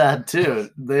kind of sad too.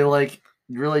 They like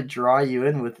really draw you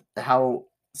in with how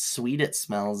sweet it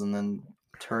smells and then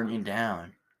turn you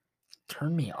down.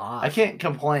 Turn me off. I can't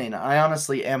complain. I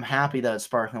honestly am happy that it's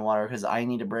sparkling water because I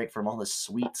need a break from all this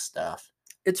sweet stuff.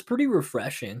 It's pretty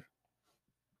refreshing.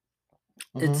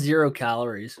 It's Mhm. 0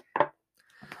 calories.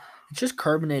 It's just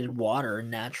carbonated water and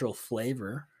natural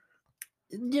flavor.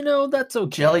 That's okay.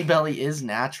 Jelly Belly is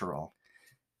natural.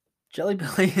 Jelly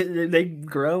Belly, they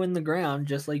grow in the ground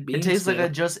just like beans. It tastes like do. I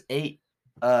just ate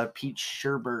peach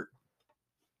sherbet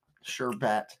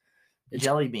It's-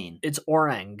 jelly bean, It's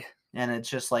orang. and it's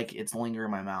just like it's lingering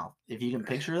in my mouth. If you can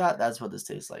picture that, that's what this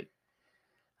tastes like.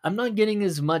 I'm not getting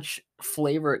as much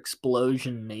flavor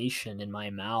explosionation in my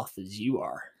mouth as you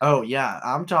are. Oh yeah,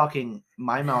 I'm talking.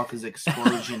 My mouth is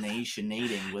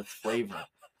explosionating with flavor,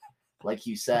 like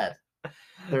you said.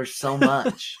 There's so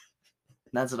much.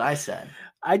 That's what I said.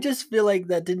 I just feel like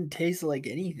that didn't taste like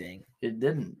anything. It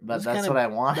didn't, but was that's kinda- what I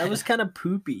wanted. That was kind of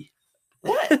poopy.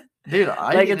 what, dude? I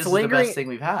Like, think it's this is the lingering- best thing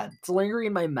we've had. It's lingering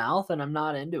in my mouth and I'm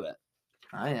not into it.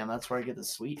 I am. That's where I get the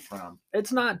sweet from.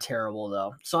 It's not terrible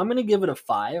though. So I'm gonna give it a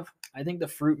 5. I think the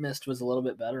fruit mist was a little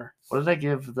bit better. What did I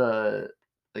give the?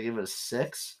 I give it a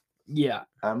 6. Yeah.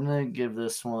 I'm gonna give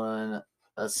this one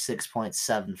a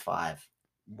 6.75.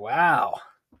 Wow.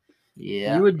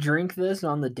 Yeah. You would drink this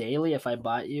on the daily if I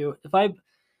bought you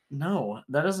No,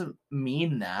 that doesn't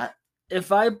mean that.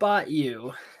 if I bought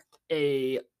you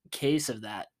a case of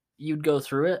that, you'd go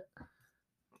through it.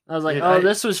 I was like, Dude, "Oh, I-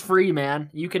 this was free, man.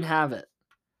 You can have it."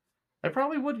 I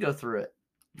probably would go through it.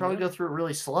 Probably Yeah. go through it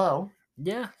really slow.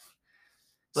 Yeah.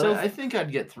 But So I think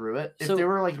I'd get through it if so- they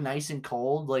were like nice and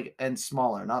cold, like and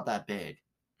smaller, not that big.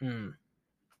 Mm.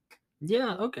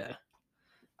 Yeah, okay.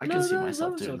 I can see that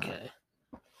myself was doing okay.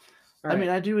 that. I mean,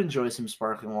 I do enjoy some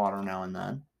sparkling water now and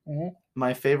then. Mhm.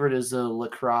 My favorite is the La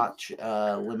Croce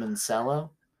Limoncello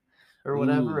or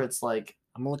whatever. Ooh. It's like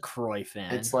I'm a LaCroix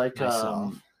fan. it's like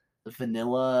myself.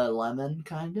 vanilla lemon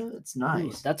kind of. It's Ooh,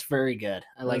 nice. that's very good.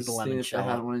 I like the Let's see lemon if I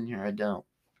have shell. one in here. I don't.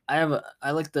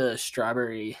 I like the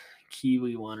strawberry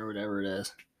kiwi one or whatever it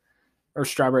is. Or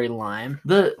strawberry lime.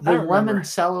 The don't remember.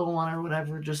 Limoncello one or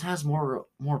whatever just has more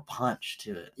punch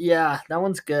to it. Yeah, that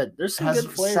one's good. There's It some has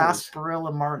good flavors.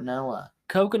 sarsaparilla martinella.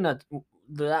 Coconut,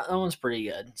 that one's pretty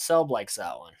good. Selb likes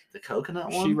that one. The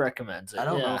coconut one. She recommends it. I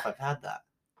don't know yeah. if I've had that.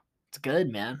 It's good,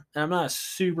 man. And I'm not a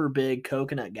super big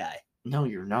coconut guy. No,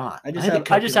 you're not. I just had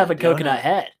have a coconut donut.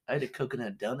 head. I had a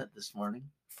coconut donut this morning.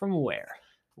 From where?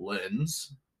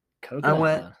 Lynn's.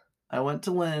 Coconut. I went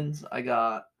to Lynn's. I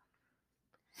got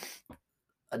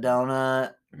a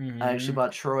donut. I actually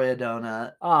bought Troy a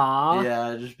donut. Aw.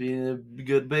 Yeah, just being a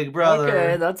good big brother.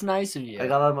 Okay, that's nice of you. I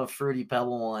got him a fruity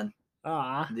pebble one.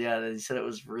 Aw. Yeah, he said it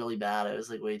was really bad. It was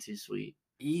like way too sweet.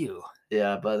 Ew.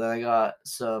 Yeah, but then I got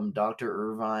some Dr.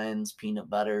 Irvine's peanut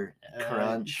butter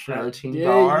crunch Dude, protein you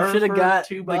bar. should have for got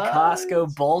 $2. the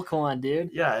Costco bulk one, dude.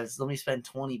 Yeah, let me spend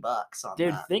 $20 on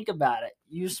Dude, that. think about it.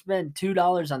 You spend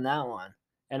 $2 on that one,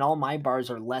 and all my bars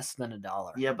are less than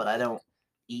 $1. Yeah, but I don't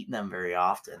eat them very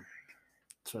often.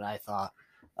 That's what I thought.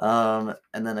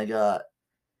 And then I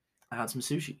had some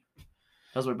sushi.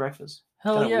 That was my breakfast.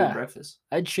 Hell Kinda weird yeah. breakfast.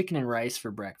 I had chicken and rice for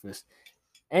breakfast.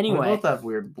 We Anyway, both have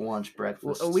weird lunch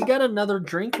breakfasts. we got another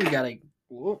drink we gotta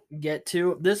get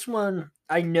to. This one,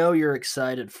 I know you're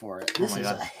excited for it. This my is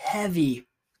God. a heavy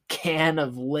can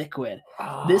of liquid.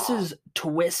 This is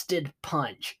Twisted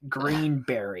Punch Green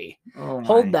Berry.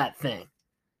 Hold that thing.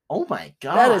 Oh my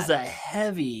god. That is a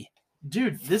heavy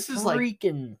dude. This is like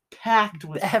freaking packed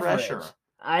with beverage. pressure.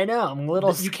 I know. I'm a little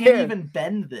You scared. can't even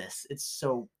bend this. It's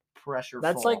so pressure.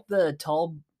 That's like the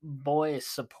Tall Boy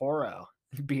Sapporo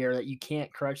beer that you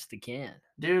can't crush the can.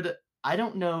 dude. I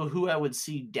don't know who I would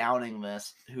see downing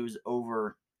this who's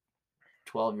over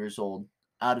 12 years old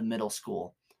out of middle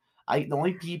school. The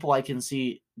only people I can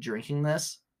see drinking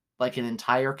this, like an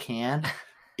entire can,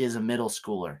 is a middle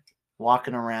schooler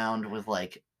walking around with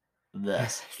like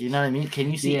this. You know what I mean?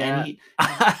 Can you see Yeah.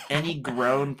 any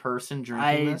grown person drinking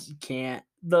I this? can't.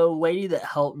 The lady that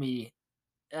helped me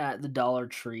at the Dollar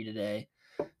Tree today,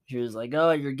 she was like,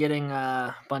 "Oh, you're getting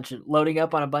loading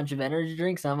up on a bunch of energy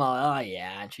drinks." I'm all, "Oh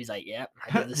yeah," and she's like, "Yep,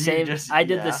 I did the You same. just- I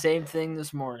did yeah. the same thing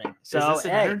this morning." So is this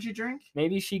an hey, energy drink?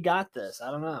 maybe she got this. I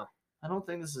don't know. I don't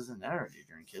think this is an energy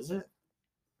drink, is it?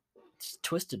 It's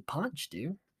Twisted Punch,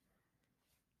 dude.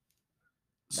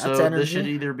 So That's this should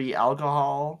energy. either be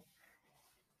alcohol,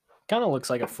 Kind of looks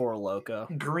like a Four Loco.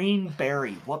 green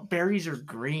berry. What berries are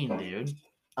green, dude?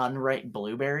 Unripe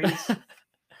blueberries.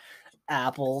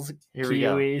 Apples, Here we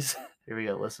go. kiwis, Here we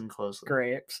go. Listen closely.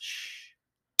 grapes. Shh.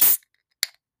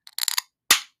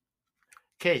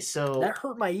 Okay, so That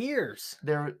hurt my ears.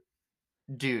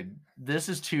 dude, this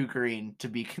is too green to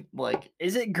be like,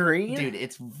 Is it green? dude,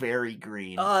 it's very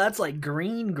green. Oh, that's like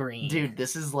green. Dude,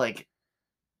 this is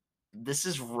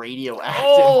radioactive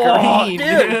Oh, green,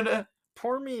 dude. dude.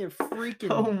 Pour me a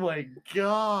freaking Oh my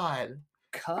god.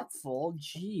 cup full.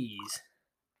 Jeez.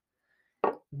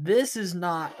 This is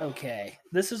not okay.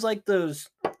 This is like those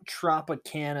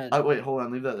Tropicana. Wait, hold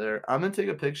on, leave that there. I'm gonna take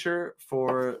a picture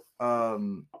for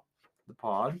the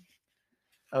pod.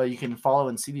 Oh, you can follow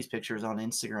and see these pictures on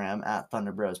Instagram at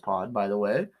Thunder Bros Pod, by the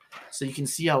way, so you can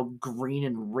see how green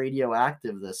and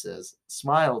radioactive this is.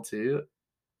 Smile too.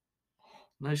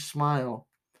 Nice smile,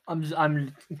 I'm so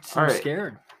All right.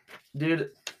 scared.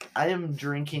 dude. I am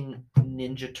drinking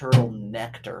Ninja Turtle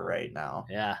nectar right now.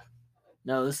 Yeah.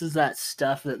 No, this is that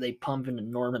stuff that they pump into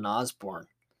Norman Osborn.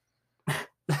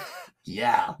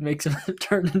 Yeah, Makes him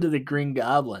turn into the Green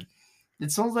Goblin.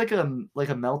 it smells like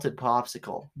a melted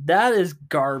popsicle. That is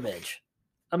garbage.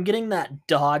 I'm getting that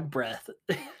dog breath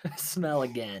smell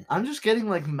again. I'm just getting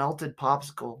like melted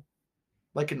popsicle,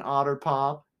 like an Otter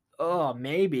Pop, Oh,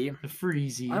 maybe. a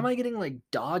Freezy. Why am I getting like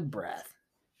dog breath?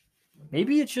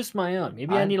 Maybe it's just my own.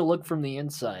 Maybe I I'm- need to look from the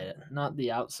inside, not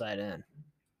the outside in.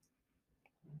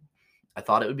 I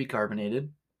thought it would be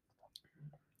carbonated.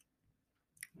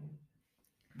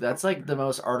 That's like the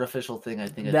most artificial thing I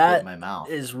think I'd put That in my mouth.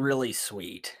 is really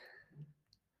sweet.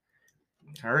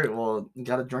 All right, well, you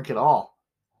got to drink it all.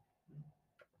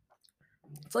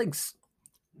 It's like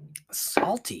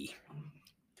salty.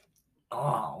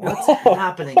 Oh, what's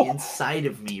happening inside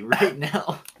of me right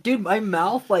now? Dude, my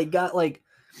mouth like got like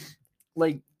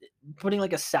putting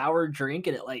like a sour drink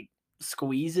and it like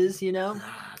squeezes, you know?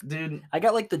 Dude, I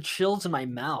got like the chills in my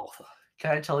mouth.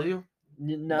 can I tell you that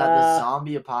the Nah.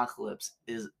 zombie apocalypse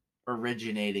is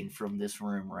originating from this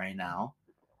room right now?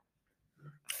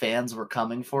 Fans were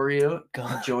coming for you.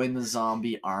 God. Join the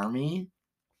zombie army.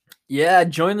 Yeah,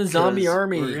 join the zombie 'cause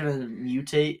army. We're gonna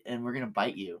mutate and we're gonna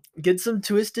bite you. Get some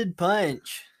Twisted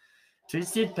Punch.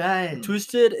 Twisted Punch.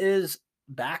 Twisted is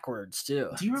backwards too.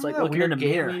 Do you It's remember like that looking in weird a game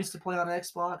mirror. we used to play on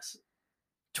Xbox?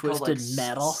 Twisted Called, like,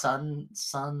 Metal. Sun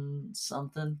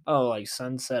something. Oh, like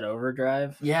Sunset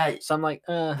Overdrive. Yeah, So I'm like,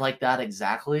 like that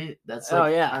exactly. That's Oh,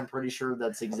 like, yeah. I'm pretty sure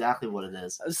that's exactly what it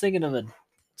is. I was thinking of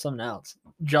something else.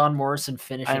 John Morrison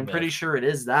finishing. I'm pretty sure it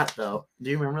is that though. Do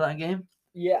you remember that game?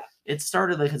 Yeah, It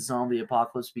started like a zombie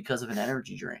apocalypse because of an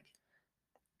energy drink.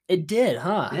 it did,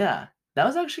 huh? Yeah, that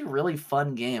was actually a really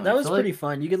fun game. That I was feel pretty like,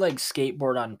 fun. You could like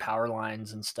skateboard on power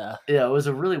lines and stuff. yeah, it was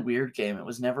a really weird game. It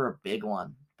was never a big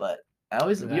one, but we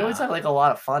always Yeah. had like a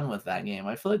lot of fun with that game.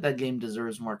 I feel like that game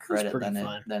deserves more credit pretty than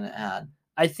fun. it had.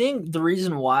 I think the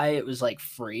reason why it was like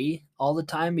free all the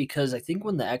time because I think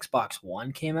when the Xbox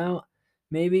One came out,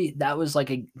 maybe that was like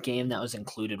a game that was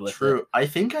included with True. it. I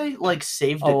think I like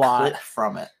saved A a lot. clip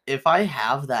from it. If I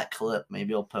have that clip,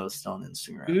 maybe I'll post it on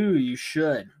Instagram Ooh, you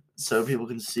should. so people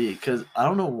can see. Because I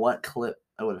don't know what clip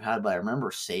I would have had, but I remember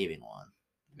saving one.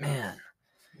 Man.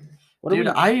 What Dude,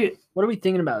 are we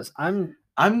thinking about?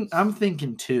 I'm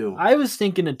thinking 2. I was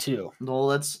thinking of 2. Well,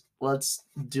 let's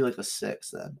do like a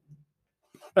 6 then.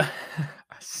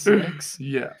 6.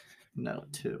 Yeah. No,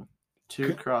 2. 2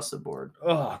 across the board.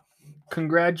 Oh,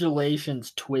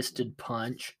 congratulations, Twisted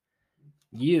Punch.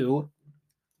 You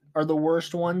are the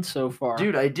worst one so far.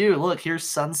 Dude, I do. Look, here's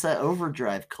Sunset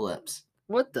Overdrive clips.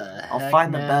 what the heck, I'll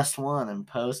find man? the best one and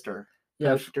poster.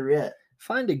 Yeah, Poster it.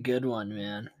 find a good one,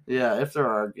 man. Yeah, if there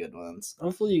are good ones.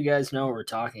 Hopefully you guys know what we're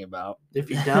talking about. If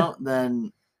you don't,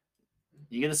 then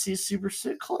you get to see a super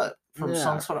sick clip from Yeah.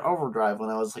 Sunset Overdrive when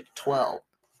I was like 12.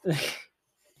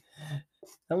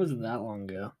 That wasn't that long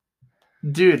ago.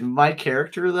 Dude, my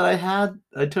character that I had,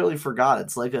 I totally forgot.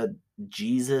 It's like a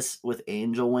Jesus with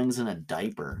angel wings and a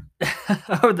diaper.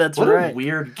 Oh, that's What right. a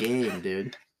weird game,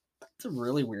 dude. It's a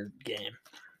really weird game.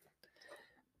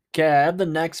 Okay, I have the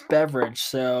next beverage,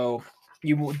 so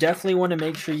you definitely want to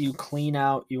make sure you clean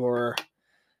out your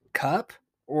cup,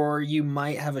 or you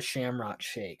might have a Shamrock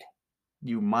Shake.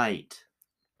 You might.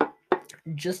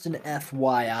 Just an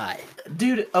FYI.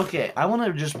 Dude, okay, I want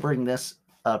to just bring this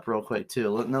up real quick,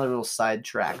 too. Another little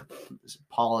sidetrack.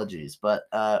 Apologies, but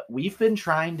we've been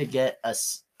trying to get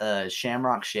a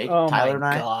Shamrock Shake, Oh Tyler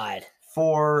my and I, god.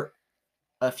 for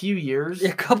a few years.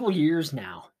 A couple years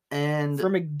now. And For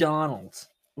McDonald's.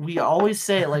 we always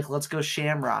say, like, let's go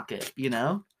Shamrock it, you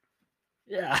know?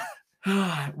 Yeah.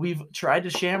 We've tried to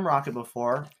Shamrock it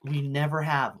before. We never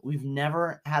have. We've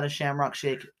never had a Shamrock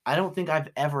Shake. I don't think I've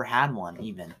ever had one,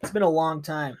 even. It's been a long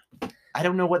time. I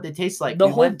don't know what they taste like. The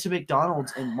We whole- went to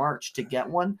McDonald's in March to get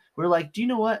one. We are like, do you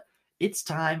know what? It's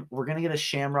time. We're going to get a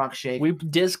Shamrock Shake. We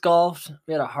disc golfed.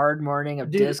 We had a hard morning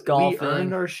of Dude, disc golfing. We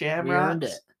earned our We Shamrocks. earned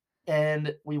it.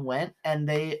 And we went and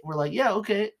they were like, yeah,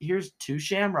 okay, here's 2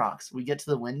 Shamrocks. We get to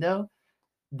the window.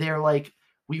 They're like,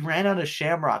 we ran out of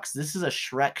Shamrocks. This is a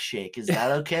Shrek Shake. Is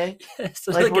that okay? It's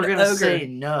like, we're an going to ogre say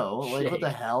no. Like, what the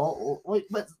shake. hell? Like,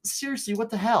 but seriously, what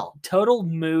the hell? Total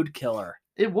mood killer.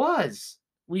 It was.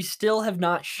 We still have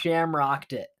not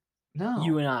shamrocked it. No.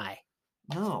 You and I.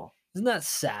 No. Isn't that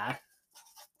sad?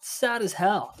 It's sad as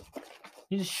hell.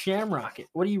 You just shamrock it.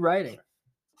 What are you writing?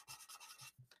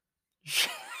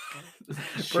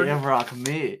 Shamrock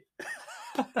me.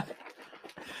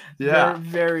 Very,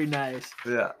 very nice.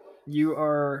 Yeah. You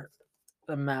are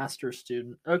a master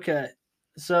student. Okay.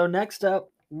 So next up,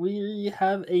 we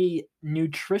have a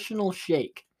nutritional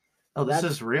shake. Oh, this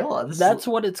That's- is real. That's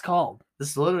what it's called.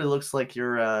 This literally looks like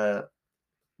your.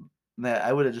 Man,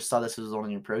 I would have just thought this was one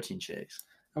of your protein shakes,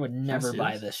 I would never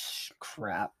buy serious? this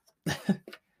crap.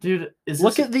 dude. Is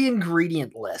Look this... at the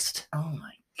ingredient list. Oh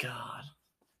my god,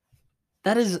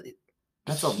 That is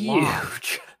that's a huge.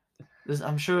 lot.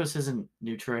 I'm sure this isn't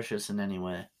nutritious in any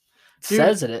way. Dude.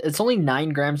 Says it. It's only 9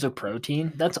 grams of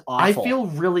protein. That's I awful. feel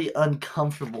really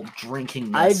uncomfortable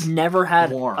drinking this. I've never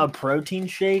had warm. a protein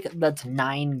shake that's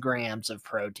 9 grams of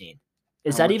protein.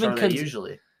 Is How that much even are they cons-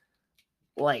 usually?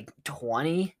 like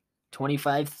 20,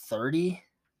 25, 30,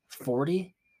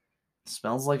 40?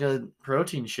 Smells like a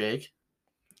protein shake.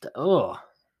 Oh,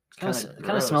 Kind kind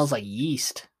of of smells like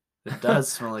yeast. It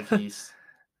does smell like yeast.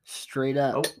 Straight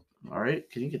up. Oh, all right.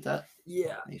 Can you get that?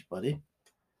 Yeah. Thanks, buddy.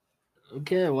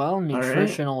 Okay, well,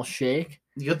 nutritional shake.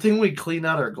 Good thing we clean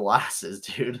out our glasses,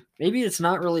 dude. Maybe it's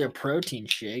not really a protein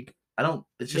shake. I don't.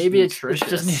 It's just Maybe it's nutritious.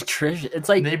 just nutrition. It's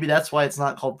like Maybe that's why it's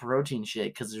not called protein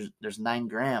shake because there's 9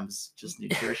 grams just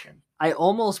nutrition. I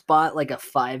almost bought like a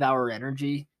 5-hour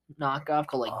energy knockoff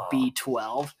called like Oh.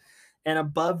 B12, and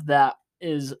above that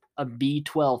is a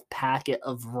B12 packet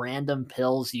of random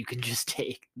pills you can just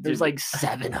take. There's Dude. like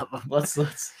 7 of them. Let's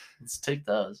take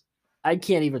those. I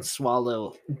can't even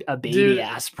swallow a baby Dude,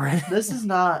 aspirin. This is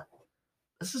not.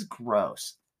 This is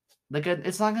gross. Like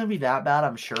it's not gonna be that bad,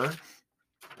 I'm sure.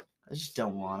 I just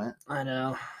don't want it. I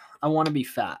know. I want to be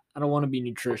fat. I don't want to be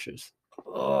nutritious.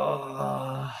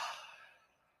 Ugh.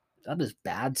 That is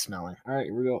bad smelling. All right,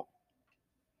 here we go.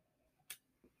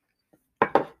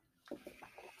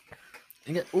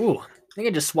 I think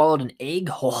I just swallowed an egg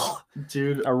whole.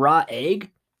 Dude, A raw egg?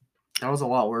 that was a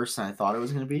lot worse than I thought it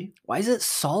was gonna be. Why is it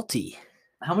salty?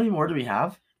 How many more do we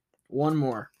have? One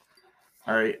more.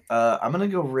 All right, I'm gonna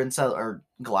go rinse out our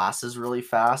glasses really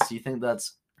fast. Do you think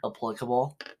that's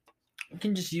applicable? You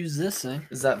can just use this thing.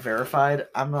 Is that verified?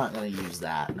 I'm not gonna use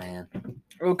that, man.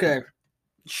 Okay.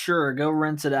 Sure, go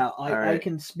rinse it out. I Alright.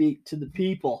 can speak to the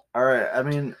people. All right, I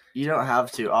mean, you don't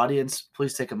have to. Audience,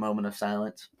 please take a moment of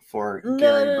silence for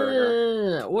Gary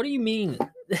Berger. No. What do you mean?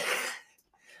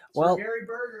 Well, Gary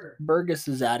Berger. Burgess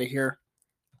is out of here.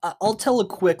 I'll tell a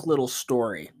quick little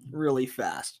story really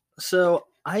fast. So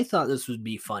I thought this would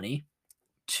be funny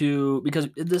because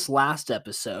in this last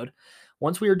episode,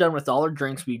 once we were done with all our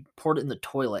drinks, we poured it in the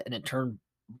toilet and it turned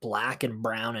black and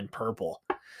brown and purple.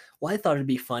 Well, I thought it'd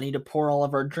be funny to pour all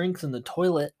of our drinks in the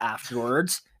toilet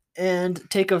afterwards and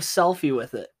take a selfie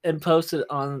with it and post it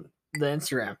on the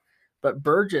Instagram. But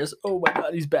Burgess, oh my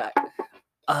God, he's back.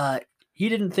 He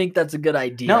didn't think that's a good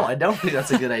idea. No, I don't think that's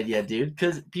a good idea, dude.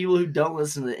 Because people who don't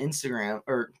listen to the Instagram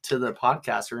or to the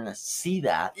podcast are gonna see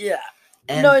that, Yeah.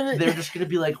 and No, they're just gonna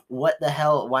be like, "What the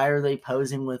hell? Why are they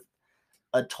posing with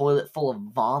a toilet full of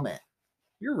vomit?"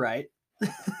 You're right.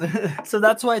 So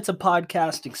that's why it's a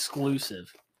podcast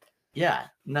exclusive. Yeah.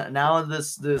 Now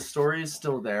the story is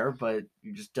still there, but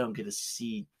you just don't get to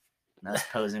see us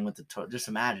posing with the toilet. Just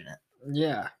imagine it.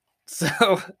 Yeah.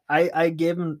 So I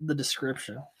gave him the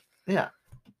description. Yeah.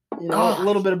 You know, a Ah.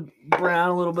 little bit of brown,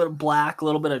 a little bit of black, a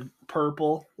little bit of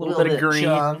purple, a little bit of green,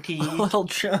 chunky. a little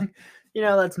chunk. You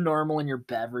know, that's normal in your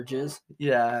beverages.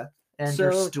 Yeah. And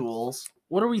your So- stools.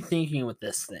 What are we thinking with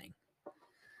this thing?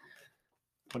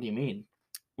 What do you mean?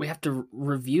 We have to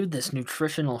review this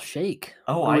nutritional shake.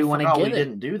 Oh, What do I we wanna forgot we give it?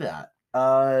 didn't do that.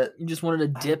 You just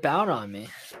wanted to dip out on me.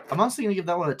 I'm honestly gonna give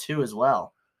that one a 2 as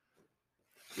well.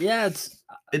 Yeah,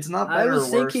 It's not I better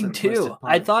was or worse thinking than Twisted 2.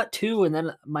 I Punch. thought 2, and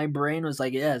then my brain was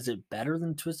like, yeah, is it better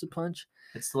than Twisted Punch?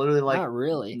 It's literally like Not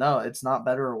really. no, it's not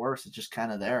better or worse. It's just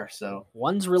kind of there. So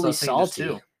One's really I was thinking just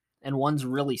salty 2. and one's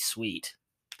really sweet.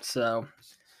 So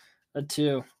a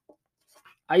 2.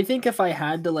 I think if I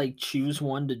had to like choose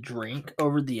one to drink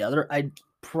over the other, I'd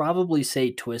probably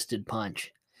say Twisted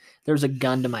Punch. There's a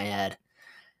gun to my head.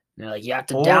 They're like, you have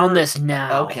to down Or- this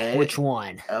now. okay. Which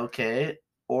one? okay,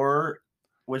 or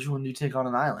which one do you take on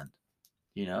an island?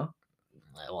 You know,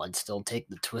 Well, I'd still take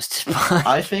the Twisted Punch.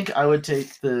 I think I would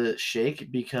take the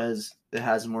shake because it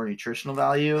has more nutritional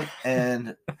value,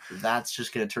 and that's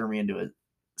just gonna turn me into a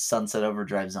Sunset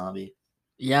Overdrive zombie.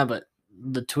 Yeah, but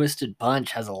the Twisted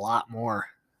Punch has a lot more.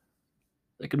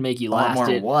 It could make you A lot last more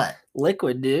it. what?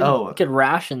 Liquid, dude. Oh, you could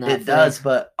ration that. It does,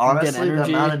 but You get honestly, the amount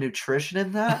energy. of nutrition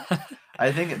in that,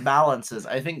 I think it balances.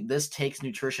 I think this takes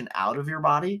nutrition out of your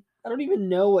body. I don't even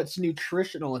know what's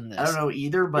nutritional in this. I don't know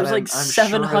either, but There's like I'm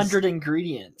 700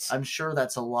 ingredients. I'm sure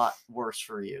that's a lot worse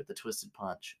for you, the Twisted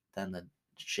Punch, than the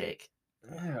shake.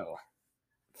 Ew.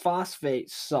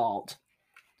 Phosphate salt.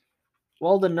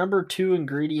 Well, the number 2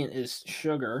 ingredient is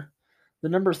sugar. The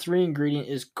number 3 ingredient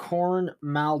is corn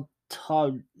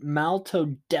maltodextrin.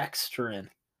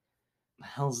 The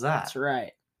hell's that? That's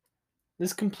right.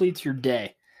 This completes your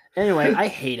day. Anyway, I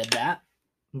hated that.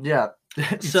 Yeah.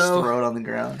 Just So- throw it on the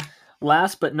ground.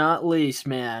 Last but not least,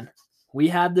 man, we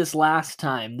had this last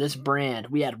time. This brand,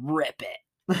 we had Rip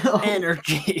It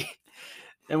Energy.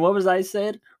 And what was I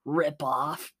saying? Rip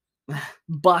off.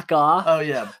 Buck off. Oh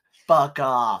yeah. Buck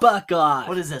off. Buck off.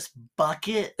 What is this?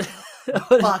 Bucket?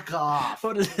 What- Buck off.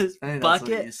 What is this? I think that's what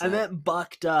you Bucket? I said. meant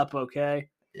bucked up, okay?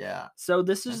 Yeah. So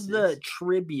this is That's the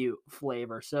tribute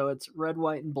flavor. So it's red,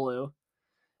 white, and blue.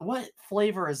 What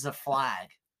flavor is the flag?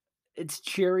 It's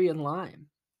cherry and lime,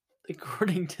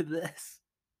 according to this.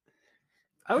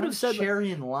 I would How have is said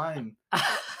cherry and lime. I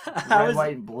Red, was-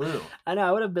 white, and blue. I know.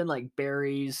 I would have been like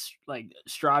berries, like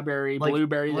strawberry, Like,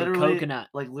 blueberry, and literally- coconut.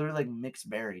 Literally like mixed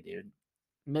berry, dude.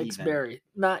 Mixed even. berry,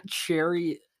 not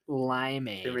cherry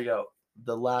limeade. Here we go.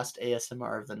 The last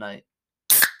ASMR of the night.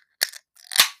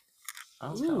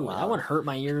 That was kinda Ooh, that loud. one hurt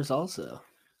my ears also.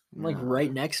 I'm like No,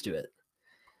 right next to it.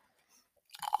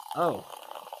 Oh,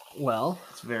 well,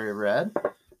 It's very red.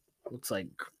 looks like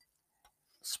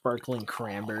sparkling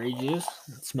cranberry juice.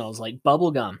 It smells like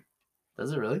bubble gum.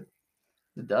 Does it really?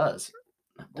 It does.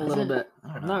 A Does little it? bit.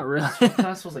 I don't know. Not really. It kind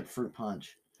of smells like fruit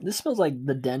punch. This smells like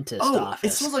the dentist Oh,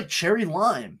 office. it smells like cherry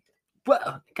lime.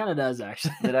 Well, it kind of does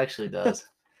actually. It actually does.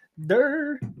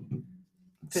 There.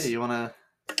 Okay, you wanna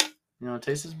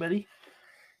taste this, Betty?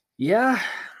 Yeah,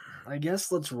 I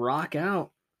guess let's rock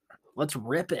out. Let's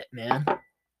rip it, man.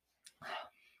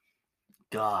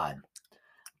 God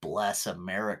bless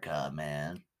America,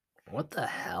 man. What the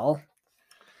hell?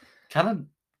 Kind of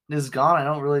is gone. I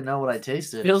don't really know what I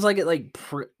tasted. Feels like it like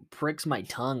pricks my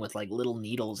tongue with like little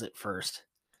needles at first,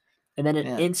 and then it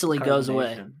Yeah, instantly goes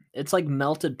away. carbonation. It's like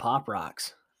melted Pop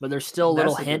Rocks, but there's still a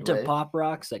little That's a hint good of way. Pop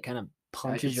Rocks that kind of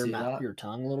punches your see mouth, that. your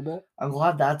tongue a little bit. I'm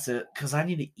glad that's it, because I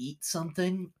need to eat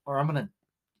something or I'm gonna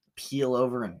peel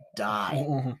over and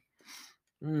die.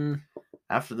 Mm.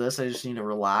 After this, I just need to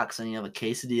relax. I need to have a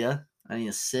quesadilla. I need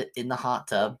to sit in the hot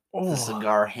tub with Oh. a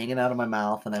cigar hanging out of my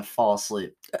mouth and I fall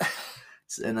asleep.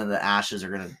 And then the ashes are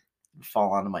gonna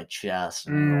fall onto my chest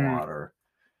and in Mm. the water.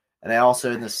 And I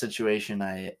also, in this situation,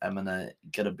 I'm gonna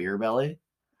get a beer belly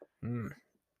Mm.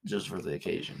 just for the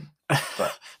occasion.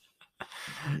 But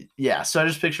yeah, so I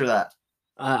just picture that.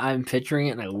 I'm picturing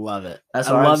it and I love it. That's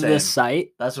I what I'm love this saying.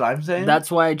 site. That's what I'm saying.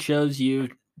 That's why I chose you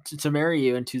to marry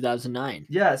you in 2009.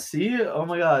 yeah. See, oh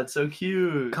my god, so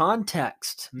cute.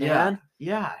 Context, man.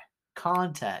 Yeah.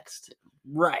 Context.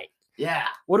 Right. Yeah.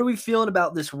 What are we feeling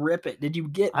about this rip it? Did you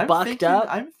get I'm bucked thinking, up?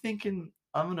 I'm thinking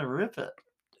I'm gonna rip it.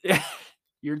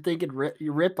 You're thinking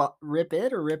you rip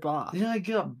it or rip off? Yeah, I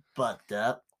got bucked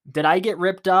up. Did I get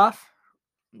ripped off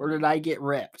or did I get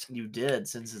ripped? You did,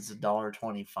 since it's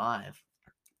 $1.25.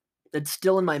 It's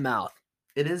still in my mouth.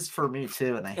 It is for me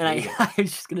too, and I And hate it. I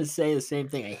was just gonna say the same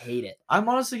thing. I hate it. I'm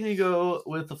honestly gonna go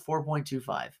with a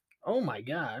 4.25. Oh my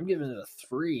god, I'm giving it a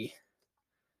 3.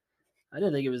 I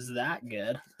didn't think it was that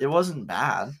good. It wasn't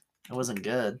bad. It wasn't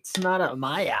good. It's not up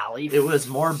my alley. It was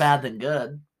more bad than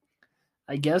good.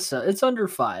 I guess so. It's under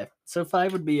 5, so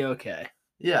 5 would be okay.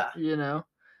 Yeah. You know.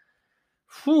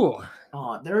 Whew.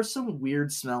 Oh, there are some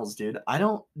weird smells, dude. I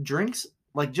don't drinks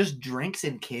like just drinks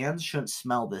in cans shouldn't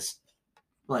smell this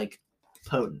like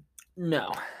potent.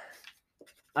 No,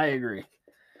 I agree.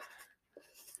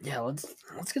 Yeah, let's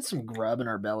get some grub in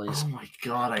our bellies. Oh my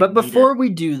god! But before we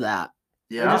do that,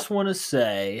 yeah, I just want to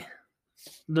say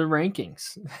the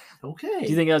rankings. okay. Do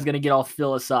you think I was going to get all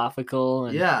philosophical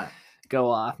and Yeah, go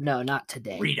off? No, not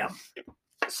today. read them.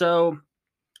 So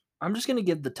I'm just going to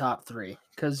give the top 3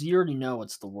 because you already know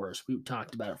what's the worst. We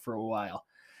talked about it for a while.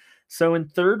 So in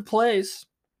third place,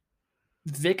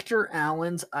 Victor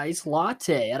Allen's Ice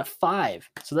Latte at a 5.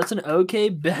 So that's an okay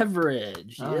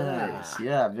beverage. Nice.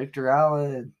 Yeah, Victor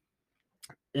Allen.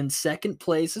 In second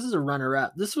place, this is a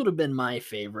runner-up. This would have been my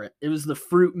favorite. It was the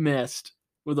Fruit Mist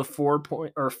with a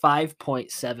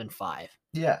 5.75. It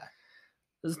Yeah,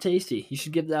 was tasty. You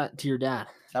should give that to your dad.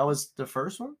 that was the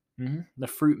first one. The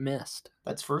Fruit Mist.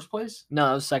 That's first place. No,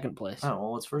 that was second place. Oh,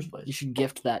 well, what's first place? You should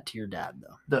gift that to your dad,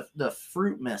 though. The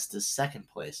fruit mist is second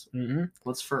place.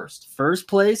 What's first? First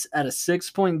place at a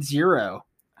 6.0 was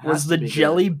Has to the be good.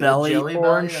 Jelly The Belly Jelly Belly,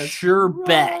 Orange that's Sherbet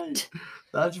right.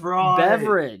 That's right.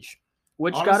 beverage,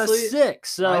 which got a Honestly, 6.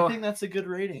 So I think that's a good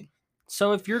rating.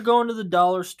 So if you're going to the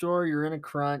dollar store, you're in a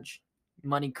crunch,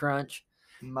 money crunch,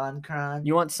 Muncron.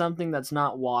 you want something that's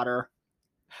not water,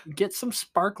 get some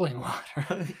sparkling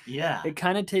water. Yeah. It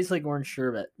kind of tastes like orange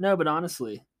sherbet. No, but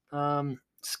honestly,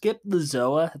 skip the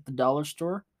Zoa at the dollar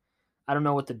store. I don't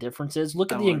know what the difference is.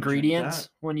 Look I at the wouldn't drink ingredients that.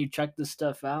 when you check this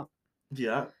stuff out.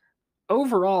 Yeah.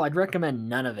 Overall, I'd recommend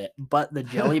none of it, but the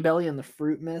Jelly Belly and the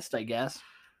Fruit Mist, I guess.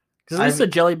 Because at least I'm-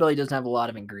 the Jelly Belly doesn't have a lot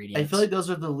of ingredients. I feel like those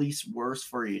are the least worst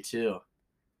for you too.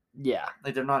 yeah,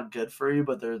 Like they're not good for you,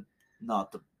 but they're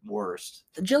not the worst.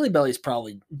 the Jelly Belly's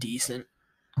probably decent.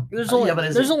 There's Yeah, only but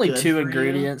is there's it only good 2 for you?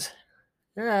 ingredients.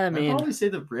 Yeah, I I'd mean, probably say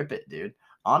the Rip It, dude.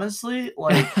 Honestly,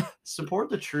 like support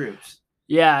the troops.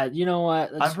 yeah, you know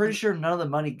what? I'm pretty sure none of the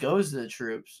money goes to the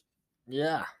troops.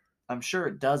 Yeah, I'm sure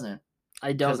it doesn't,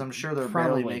 I don't. because I'm sure they're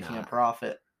barely probably making a not.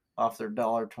 profit off their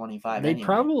 $1.25. They anyway.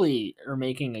 probably are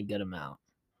making a good amount.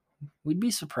 We'd be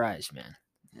surprised, man.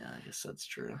 Yeah, I guess that's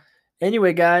true.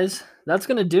 Anyway, guys, that's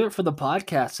gonna do it for the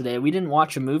podcast today. We didn't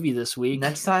watch a movie this week.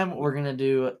 Next time we're gonna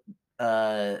do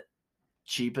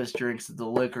cheapest drinks at the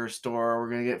liquor store. We're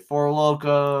gonna get Four we're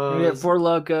Locos. gonna get 4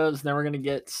 Locos. Then we're gonna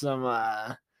get some.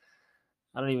 I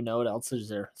don't even know what else is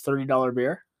there. $30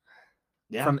 beer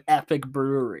Yeah. from Epic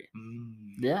Brewery. Mm.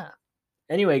 Yeah.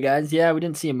 Anyway, guys, yeah, we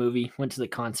didn't see a movie. Went to the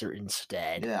concert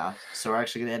instead. Yeah. So we're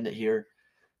actually gonna end it here.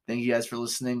 Thank you guys for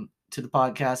listening to the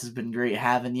podcast. It's been great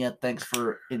having you. Thanks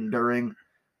for enduring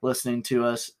listening to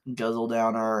us guzzle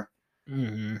down our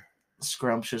Mm-hmm.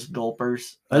 scrumptious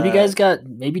gulpers. I hope you guys got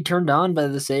maybe turned on by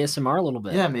this ASMR a little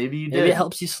bit. Yeah, maybe you did. Maybe it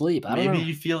helps you sleep. I don't Maybe know.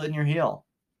 you feel it in your heel.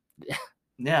 Yeah.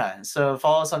 Yeah. So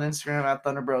follow us on Instagram at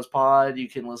Thunder Bros Pod. You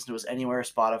can listen to us anywhere: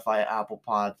 Spotify, Apple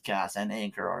Podcasts, and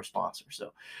Anchor, our sponsor.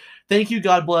 So thank you.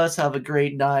 God bless. Have a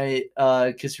great night.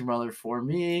 Kiss your mother for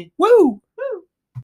me. Woo!